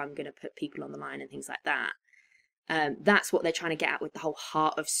AI if I'm going to put people on the line and things like that. That's what they're trying to get at with the whole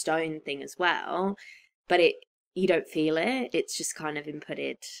Heart of Stone thing as well. But you don't feel it. It's just kind of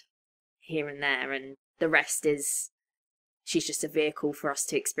inputted here and there. And the rest is, she's just a vehicle for us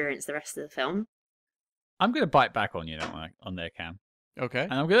to experience the rest of the film. I'm going to bite back on you on there, Cam. Okay.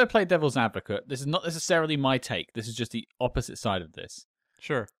 And I'm going to play devil's advocate. This is not necessarily my take. This is just the opposite side of this.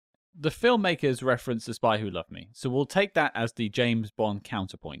 Sure. The filmmakers reference The Spy Who Loved Me. So we'll take that as the James Bond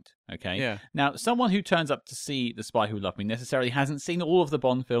counterpoint, okay? Yeah. Now, someone who turns up to see The Spy Who Loved Me necessarily hasn't seen all of the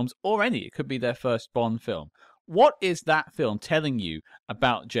Bond films or any. It could be their first Bond film. What is that film telling you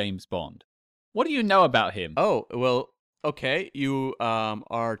about James Bond? What do you know about him? Oh, well, okay, you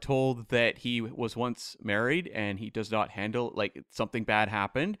are told that he was once married and he does not handle, like, something bad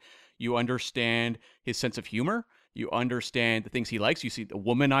happened. You understand his sense of humor. You understand the things he likes. You see the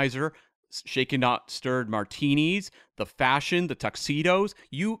womanizer, shaken not stirred martinis, the fashion, the tuxedos.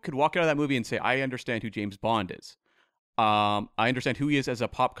 You could walk out of that movie and say, I understand who James Bond is. I understand who he is as a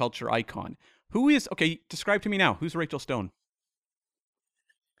pop culture icon. Okay, describe to me now. Who's Rachel Stone?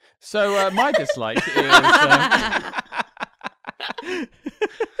 So my dislike is...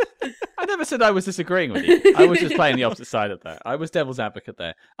 I never said I was disagreeing with you. I was just playing the opposite side of that. I was devil's advocate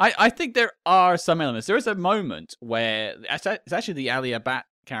there. I think there are some elements. There is a moment where it's actually the Alia Bat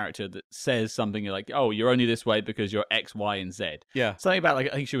character that says something like, oh, you're only this way because you're X, Y, and Z. Yeah. Something about, like,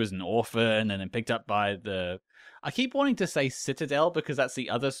 I think she was an orphan and then picked up by the... I keep wanting to say Citadel because that's the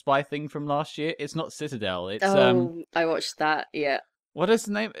other spy thing from last year. It's not Citadel. It's I watched that, yeah. What is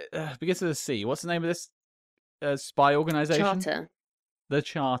the name? Begins with a C. What's the name of this spy organization? Charter. The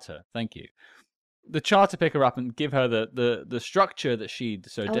Charter. Thank you. The Charter pick her up and give her the structure that she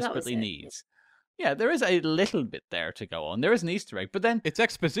so desperately needs. Yeah, there is a little bit there to go on. There is an Easter egg, but then... It's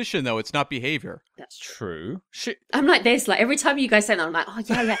exposition, though. It's not behavior. That's true. I'm like this. Like, every time you guys say that, I'm like, oh,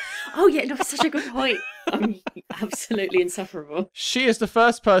 yeah. Oh, yeah, no, it's such a good point. I'm absolutely insufferable. She is the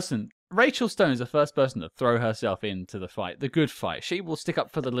first person... Rachel Stone is the first person to throw herself into the fight, the good fight. She will stick up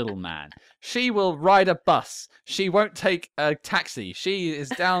for the little man. She will ride a bus. She won't take a taxi. She is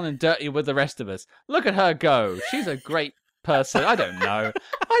down and dirty with the rest of us. Look at her go. She's a great person. I don't know.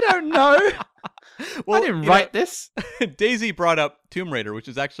 Well, I didn't write this. Daisy brought up Tomb Raider, which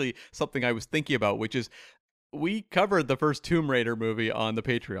is actually something I was thinking about, which is we covered the first Tomb Raider movie on the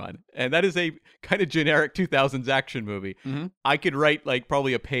Patreon, and that is a kind of generic 2000s action movie. Mm-hmm. I could write like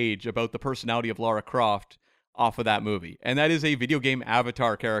probably a page about the personality of Lara Croft off of that movie, and that is a video game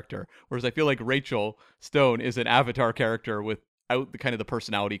avatar character, whereas I feel like Rachel Stone is an avatar character without the kind of the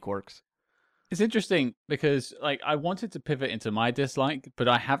personality quirks. It's interesting because, like, I wanted to pivot into my dislike, but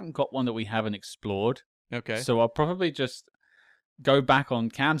I haven't got one that we haven't explored. Okay. So I'll probably just go back on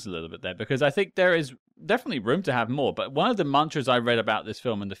Cam's a little bit there, because I think there is definitely room to have more. But one of the mantras I read about this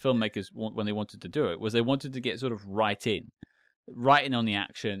film and the filmmakers, when they wanted to do it, was they wanted to get sort of right in on the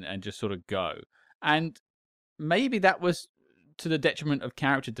action and just sort of go. And maybe that was to the detriment of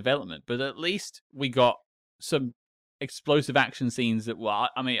character development, but at least we got some explosive action scenes that, well,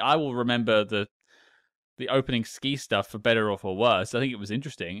 I mean, I will remember the opening ski stuff for better or for worse. I think it was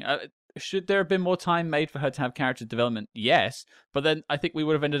interesting. Should there have been more time made for her to have character development? Yes, but then I think we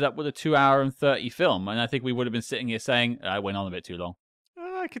would have ended up with a 2-hour and 30 film, and I think we would have been sitting here saying, I went on a bit too long.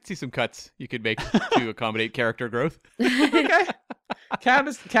 I could see some cuts you could make to accommodate character growth. Okay.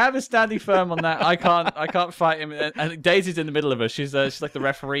 Cav is standing firm on that. I can't fight him. And Daisy's in the middle of us. She's like the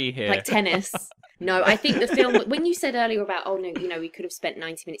referee here. Like tennis. No, I think the film, when you said earlier about, oh no, we could have spent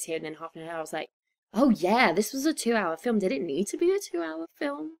 90 minutes here and then half an hour, I was like, oh yeah, this was a 2-hour film. Did it need to be a 2-hour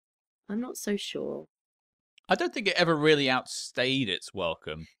film? I'm not so sure. I don't think it ever really outstayed its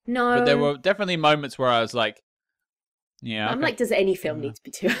welcome. No. But there were definitely moments where I was like, yeah. I'm okay. like, does any film need to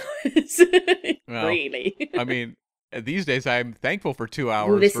be 2 hours? Well, really? I mean, these days I'm thankful for 2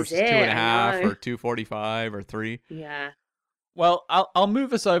 hours versus 2.5 or 2:45 or 3. Yeah. Well, I'll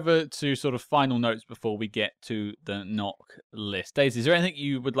move us over to sort of final notes before we get to the knock list. Daisy, is there anything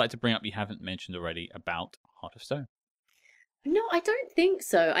you would like to bring up you haven't mentioned already about Heart of Stone? No, I don't think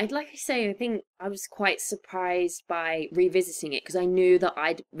so. I think I was quite surprised by revisiting it because I knew that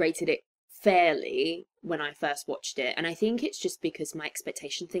I'd rated it fairly when I first watched it, and I think it's just because my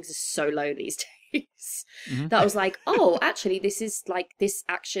expectation things are so low these days that I was like, oh, actually, this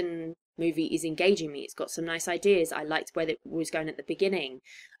action movie is engaging me. It's got some nice ideas. I liked where it was going at the beginning,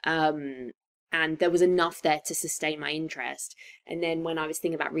 and there was enough there to sustain my interest. And then when I was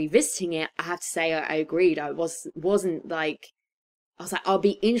thinking about revisiting it, I have to say I agreed. I was like, I'll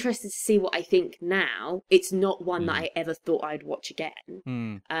be interested to see what I think now. It's not one that I ever thought I'd watch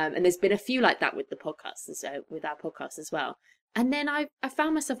again. And there's been a few like that with the podcast, with our podcast as well. And then I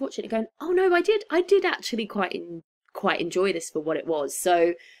found myself watching it going, oh no, I did actually quite enjoy this for what it was.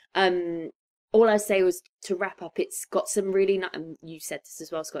 So all I say was, to wrap up, it's got some really nice, you said this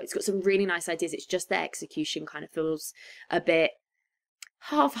as well, Scott, it's got some really nice ideas. It's just the execution kind of feels a bit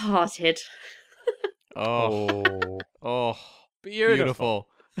half-hearted. Oh, beautiful.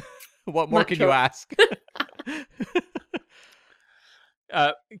 What more can you ask?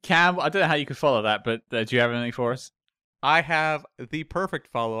 Cam, I don't know how you could follow that, but do you have anything for us? I have the perfect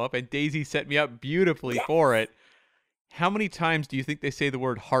follow-up, and Daisy set me up beautifully for it. How many times do you think they say the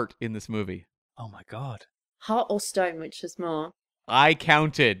word heart in this movie? Oh my god. Heart or stone, which is more? I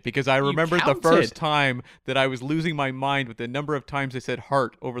counted because I You remembered the counted? first time that I was losing my mind with the number of times I said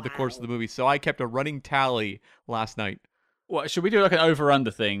heart over the course of the movie. So I kept a running tally last night. What should we do? Like an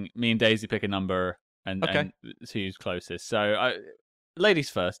over/under thing? Me and Daisy pick a number, and Okay. see who's closest. So, ladies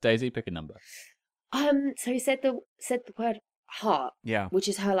first. Daisy, pick a number. So he said the word heart, Yeah. which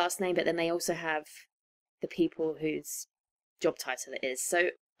is her last name, but then they also have the people whose job title it is. So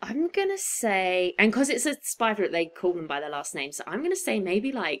I'm gonna say, and because it's a spy group, they call them by their last name. So I'm gonna say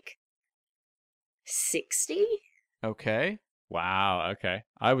maybe like 60. Okay. Wow. Okay.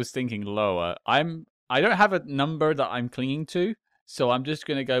 I was thinking lower. I don't have a number that I'm clinging to, so I'm just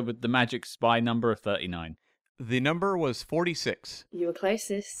gonna go with the magic spy number of 39. The number was 46. You were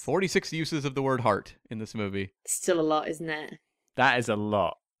closest. 46 uses of the word heart in this movie. Still a lot, isn't it? That is a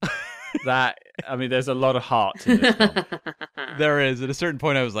lot. There's a lot of heart in this film. There is. At a certain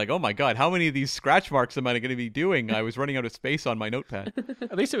point, I was like, oh my God, how many of these scratch marks am I going to be doing? I was running out of space on my notepad.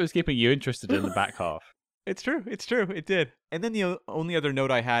 At least it was keeping you interested in the back half. It's true. It's true. It did. And then the only other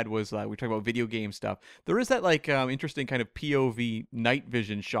note I had was we talked about video game stuff. There is that interesting kind of POV night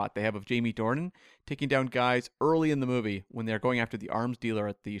vision shot they have of Jamie Dornan taking down guys early in the movie when they're going after the arms dealer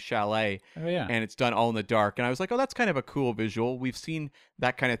at the chalet. Oh yeah. And it's done all in the dark. And I was like, oh, that's kind of a cool visual. We've seen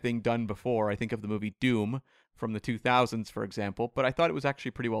that kind of thing done before. I think of the movie Doom from the 2000s, for example. But I thought it was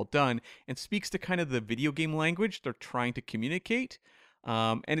actually pretty well done and speaks to kind of the video game language they're trying to communicate.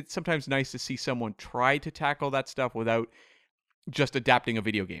 And it's sometimes nice to see someone try to tackle that stuff without just adapting a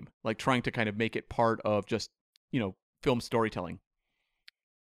video game, like trying to kind of make it part of just, film storytelling.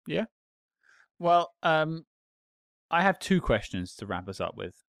 Yeah. Well, I have two questions to wrap us up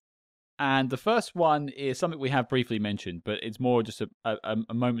with. And the first one is something we have briefly mentioned, but it's more just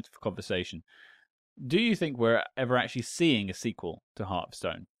a moment of conversation. Do you think we're ever actually seeing a sequel to Heart of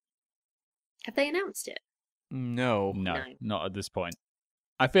Stone? Have they announced it? No. No, not at this point.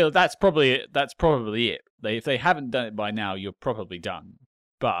 I feel that's probably it. If they haven't done it by now, you're probably done.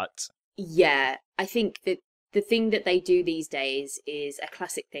 But Yeah, I think that the thing that they do these days is a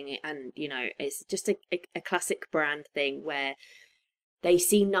classic thing, and it's just a classic brand thing where they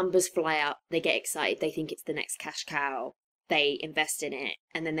see numbers fly up, they get excited, they think it's the next cash cow, they invest in it,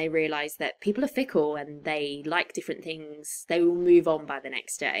 and then they realize that people are fickle and they like different things. They will move on by the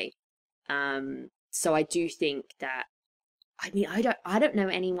next day. So I do think that. I don't know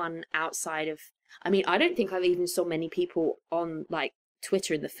anyone outside of. I don't think I've even saw many people on like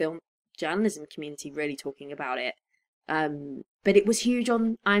Twitter in the film journalism community really talking about it. But it was huge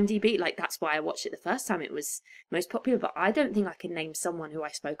on IMDb. Like that's why I watched it the first time. It was most popular. But I don't think I can name someone who I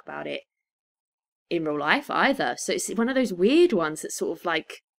spoke about it in real life either. So it's one of those weird ones that sort of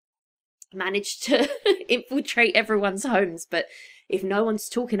like managed to infiltrate everyone's homes, but if no one's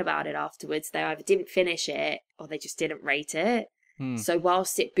talking about it afterwards, they either didn't finish it or they just didn't rate it. So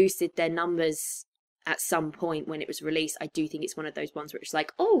whilst it boosted their numbers at some point when it was released, I do think it's one of those ones where it's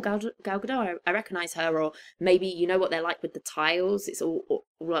like, oh, Gal Gadot, I recognize her, or maybe you know what they're like with the tiles. It's all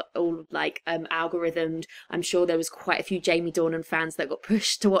like algorithmed. I'm sure there was quite a few Jamie Dornan fans that got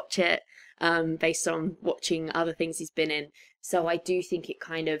pushed to watch it based on watching other things he's been in. So I do think it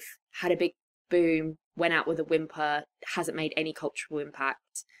kind of had a big boom, went out with a whimper, hasn't made any cultural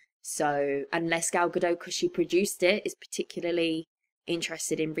impact. So unless Gal Gadot, because she produced it, is particularly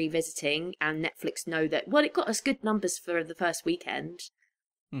interested in revisiting, and Netflix know that, well, it got us good numbers for the first weekend.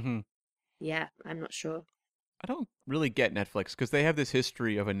 Yeah, I'm not sure. I don't really get Netflix because they have this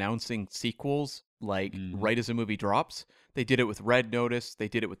history of announcing sequels like right as a movie drops. They did it with Red Notice. They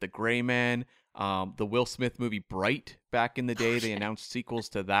did it with The Gray Man. The Will Smith movie Bright back in the day. They announced sequels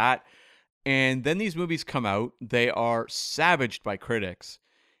to that. And then these movies come out. They are savaged by critics.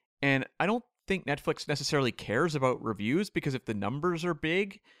 And I don't think Netflix necessarily cares about reviews because if the numbers are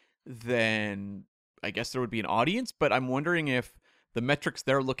big, then I guess there would be an audience. But I'm wondering if the metrics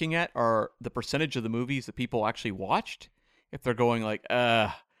they're looking at are the percentage of the movies that people actually watched. If they're going like,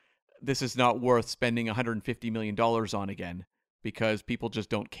 this is not worth spending $150 million on again because people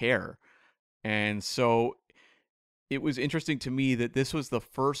just don't care. And so it was interesting to me that this was the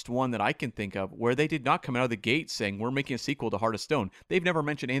first one that I can think of where they did not come out of the gate saying, we're making a sequel to Heart of Stone. They've never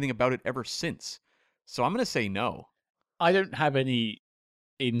mentioned anything about it ever since. So I'm going to say no. I don't have any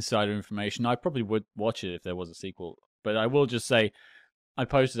insider information. I probably would watch it if there was a sequel. But I will just say, I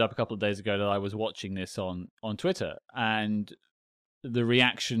posted up a couple of days ago that I was watching this on Twitter, and the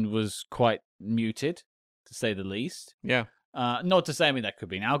reaction was quite muted, to say the least. Yeah. Not to say, that could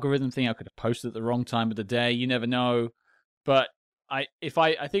be an algorithm thing. I could have posted at the wrong time of the day. You never know. But I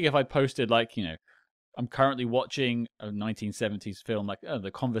think if I posted like, I'm currently watching a 1970s film like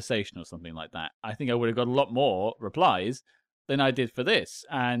The Conversation or something like that, I think I would have got a lot more replies than I did for this.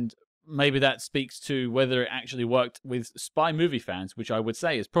 And maybe that speaks to whether it actually worked with spy movie fans, which I would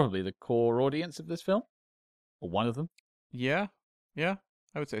say is probably the core audience of this film, or one of them. Yeah, I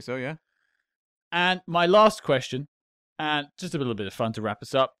would say so, yeah. And my last question, and just a little bit of fun to wrap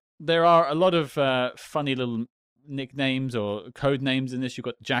us up. There are a lot of funny little nicknames or code names in this. You've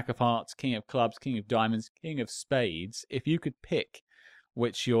got Jack of Hearts, King of Clubs, King of Diamonds, King of Spades. If you could pick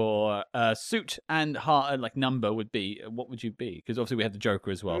which your suit and heart number would be, what would you be? Because obviously we have the Joker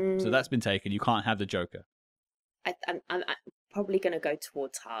as well, so that's been taken. You can't have the Joker. I'm probably going to go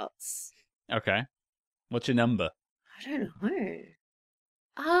towards hearts. Okay, what's your number? I don't know.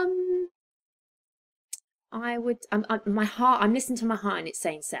 I would. My heart. I'm listening to my heart, and it's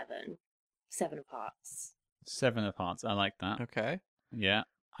saying 7. 7 of hearts. 7 of Hearts. I like that. Okay. Yeah,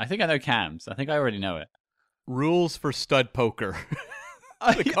 I think I know Cam's. I think I already know it. Rules for stud poker.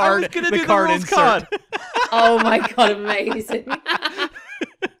 I was going to do the rules insert. card. Oh my god, amazing.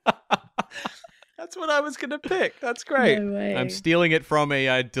 That's what I was going to pick. That's great. No way. I'm stealing it from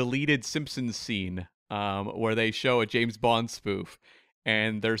a deleted Simpsons scene where they show a James Bond spoof,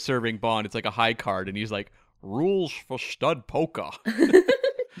 and they're serving Bond. It's like a high card, and he's like, rules for stud poker.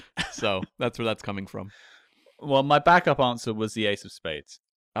 So that's where that's coming from. Well, my backup answer was the Ace of Spades.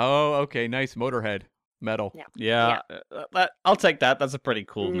 Oh, okay. Nice. Motorhead. Metal. Yeah. I'll take that. That's a pretty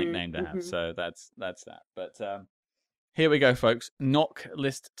cool Mhm, nickname to have. mhm. So that's that. But here we go, folks. Knock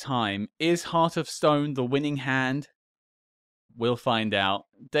list time. Is Heart of Stone the winning hand? We'll find out.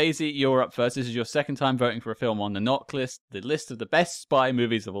 Daisy, you're up first. This is your second time voting for a film on the Knock list, the list of the best spy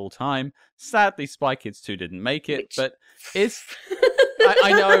movies of all time. Sadly, Spy Kids 2 didn't make it, but is...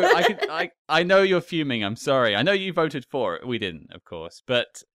 I know you're fuming. I'm sorry. I know you voted for it. We didn't, of course.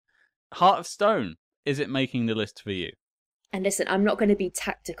 But Heart of Stone, is it making the list for you? And listen, I'm not going to be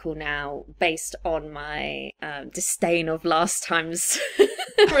tactical now based on my disdain of last time's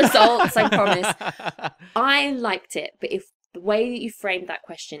results, I promise. I liked it, but if the way that you framed that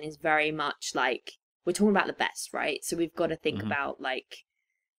question is very much like, we're talking about the best, right? So we've got to think about like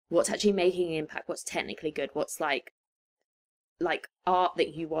what's actually making an impact, what's technically good, what's like art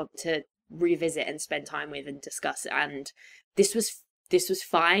that you want to revisit and spend time with and discuss. And this was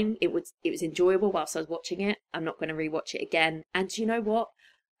fine. It was enjoyable whilst I was watching it. I'm not going to rewatch it again. And you know what?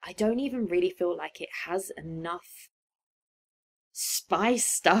 I don't even really feel like it has enough spy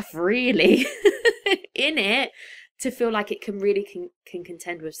stuff really in it to feel like it can really can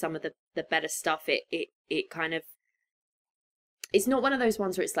contend with some of the better stuff. It kind of, it's not one of those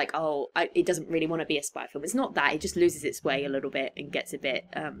ones where it's like, it doesn't really want to be a spy film. It's not that. It just loses its way a little bit and gets a bit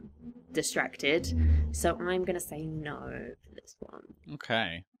distracted. So I'm going to say no for this one.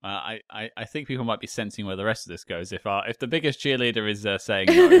 Okay. I think people might be sensing where the rest of this goes. If the biggest cheerleader is saying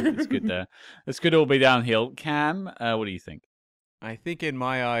no, it's good. This could all be downhill. Cam, what do you think? I think in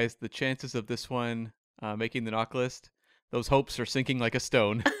my eyes, the chances of this one making the knock list, those hopes are sinking like a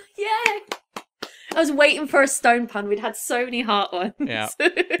stone. Yeah. I was waiting for a stone pun. We'd had so many heart ones. Yeah.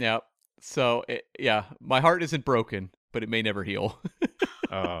 Yeah. So, my heart isn't broken, but it may never heal.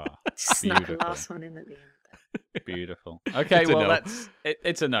 Oh, Snuck the beautiful. last one in at the end. Beautiful. Okay, It's a well, no.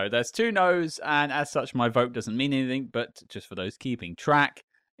 it's a no. There's 2 no's, and as such, my vote doesn't mean anything, but just for those keeping track,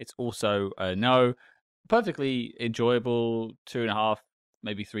 it's also a no. Perfectly enjoyable, 2.5,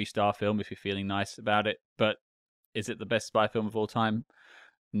 maybe 3-star film if you're feeling nice about it, but is it the best spy film of all time?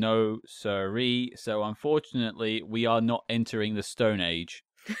 No, sirree. So unfortunately, we are not entering the Stone Age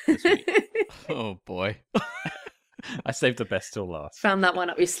this week. Oh, boy. I saved the best till last. Found that one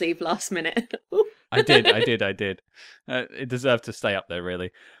up your sleeve last minute. I did. It deserved to stay up there,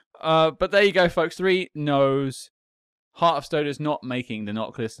 really. But there you go, folks. 3 no's. Heart of Stone is not making the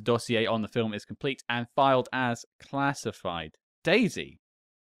knock list. The dossier on the film is complete and filed as classified. Daisy.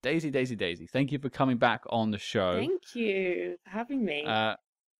 Thank you for coming back on the show. Thank you for having me.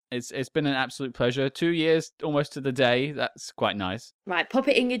 It's been an absolute pleasure. 2 years almost to the day. That's quite nice. Right, pop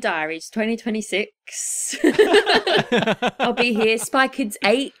it in your diaries. 2026. I'll be here. Spy Kids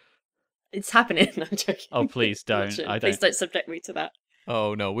 8. It's happening. No, I'm joking. Oh, please don't. I Please don't. don't subject me to that.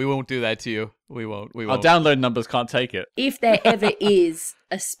 Oh, no, we won't do that to you. We won't. Our download numbers can't take it. If there ever is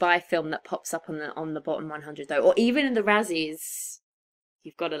a spy film that pops up on the bottom 100 though, or even in the Razzies,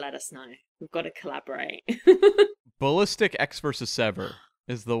 you've got to let us know. We've got to collaborate. Ballistic X versus Sever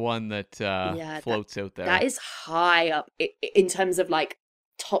is the one that floats out there. That is high up in terms of like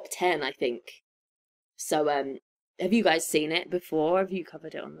top 10, I think. So, have you guys seen it before? Have you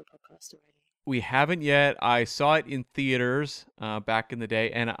covered it on the podcast already? We haven't yet. I saw it in theaters back in the day,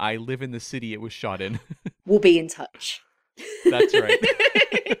 and I live in the city it was shot in. We'll be in touch. That's right.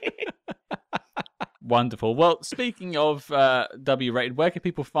 Wonderful. Well, speaking of W Rated, where can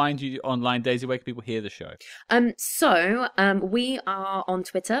people find you online, Daisy? Where can people hear the show? We are on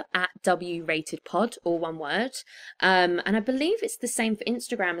Twitter at WRatedPod, all one word. And I believe it's the same for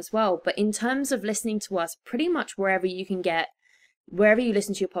Instagram as well. But in terms of listening to us, pretty much wherever you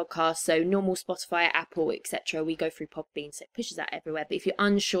listen to your podcast, so normal Spotify, Apple, etc., we go through Podbean, so it pushes out everywhere. But if you're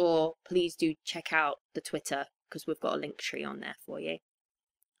unsure, please do check out the Twitter, because we've got a link tree on there for you.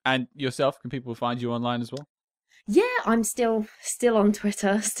 And yourself, can people find you online as well? Yeah, I'm still on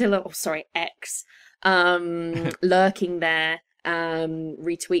Twitter, X, lurking there,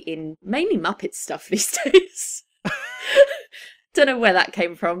 retweeting mainly Muppet stuff these days. Don't know where that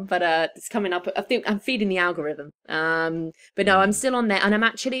came from, but it's coming up. I think I'm feeding the algorithm. But no, I'm still on there, and I'm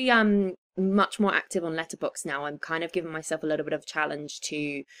actually much more active on Letterboxd now. I'm kind of giving myself a little bit of a challenge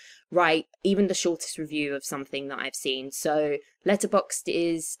to write even the shortest review of something that I've seen. So Letterboxd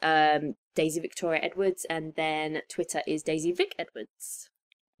is Daisy Victoria Edwards, and then Twitter is Daisy Vic Edwards.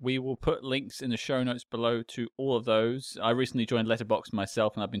 We will put links in the show notes below to all of those. I recently joined Letterboxd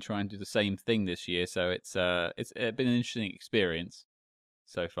myself, and I've been trying to do the same thing this year. So it's been an interesting experience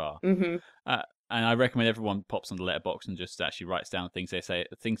so far. Mm-hmm. And I recommend everyone pops on the Letterboxd and just actually writes down things they say,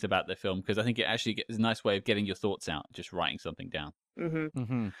 things about their film, because I think it actually is a nice way of getting your thoughts out, just writing something down. Mm-hmm.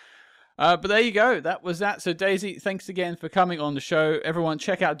 Mm-hmm. But there you go. That was that. So Daisy, thanks again for coming on the show. Everyone,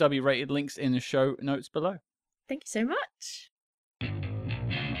 check out W Rated, links in the show notes below. Thank you so much.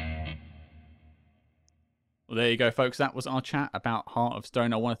 Well, there you go, folks. That was our chat about Heart of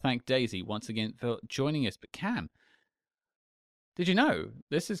Stone. I want to thank Daisy once again for joining us. But Cam, did you know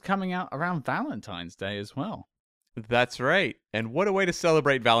this is coming out around Valentine's Day as well? That's right. And what a way to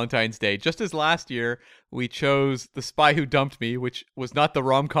celebrate Valentine's Day. Just as last year, we chose The Spy Who Dumped Me, which was not the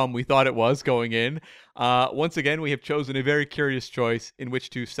rom-com we thought it was going in. Once again, we have chosen a very curious choice in which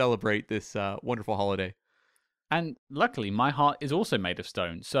to celebrate this wonderful holiday. And luckily, my heart is also made of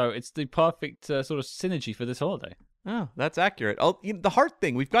stone, so it's the perfect sort of synergy for this holiday. Oh, that's accurate. The heart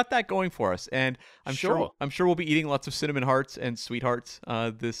thing, we've got that going for us, and I'm sure we'll be eating lots of cinnamon hearts and sweethearts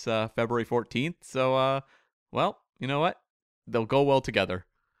this February 14th. So, well, you know what? They'll go well together.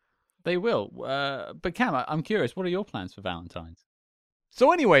 They will. But Cam, I'm curious, what are your plans for Valentine's?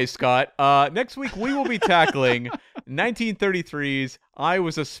 So anyway, Scott, next week we will be tackling 1933's I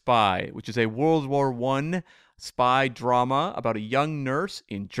Was a Spy, which is a World War I spy drama about a young nurse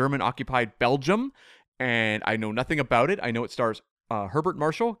in German-occupied Belgium. And I know nothing about it. I know it stars Herbert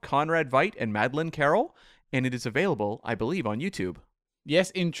Marshall, Conrad Veidt, and Madeleine Carroll. And it is available, I believe, on YouTube.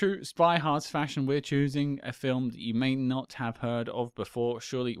 Yes, in true Spy Hards fashion, we're choosing a film that you may not have heard of before.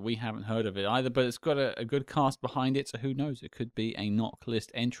 Surely we haven't heard of it either, but it's got a good cast behind it, so who knows? It could be a knock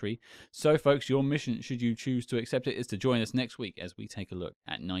list entry. So, folks, your mission, should you choose to accept it, is to join us next week as we take a look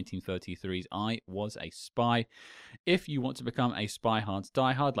at 1933's I Was a Spy. If you want to become a Spy Hards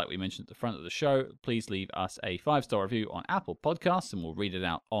diehard, like we mentioned at the front of the show, please leave us a 5-star review on Apple Podcasts, and we'll read it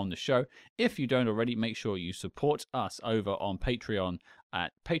out on the show. If you don't already, make sure you support us over on Patreon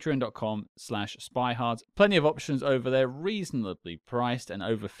at patreon.com/spyhards. Plenty of options over there, reasonably priced, and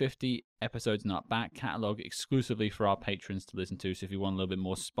over 50 episodes in our back catalogue exclusively for our patrons to listen to. So if you want a little bit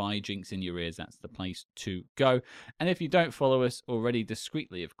more spy jinx in your ears, that's the place to go. And if you don't follow us already,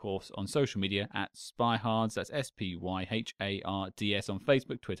 discreetly, of course, on social media at spyhards, that's SPYHARDS on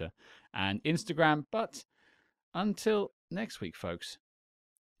Facebook, Twitter, and Instagram. But until next week, folks,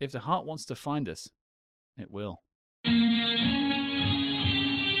 if the heart wants to find us, it will.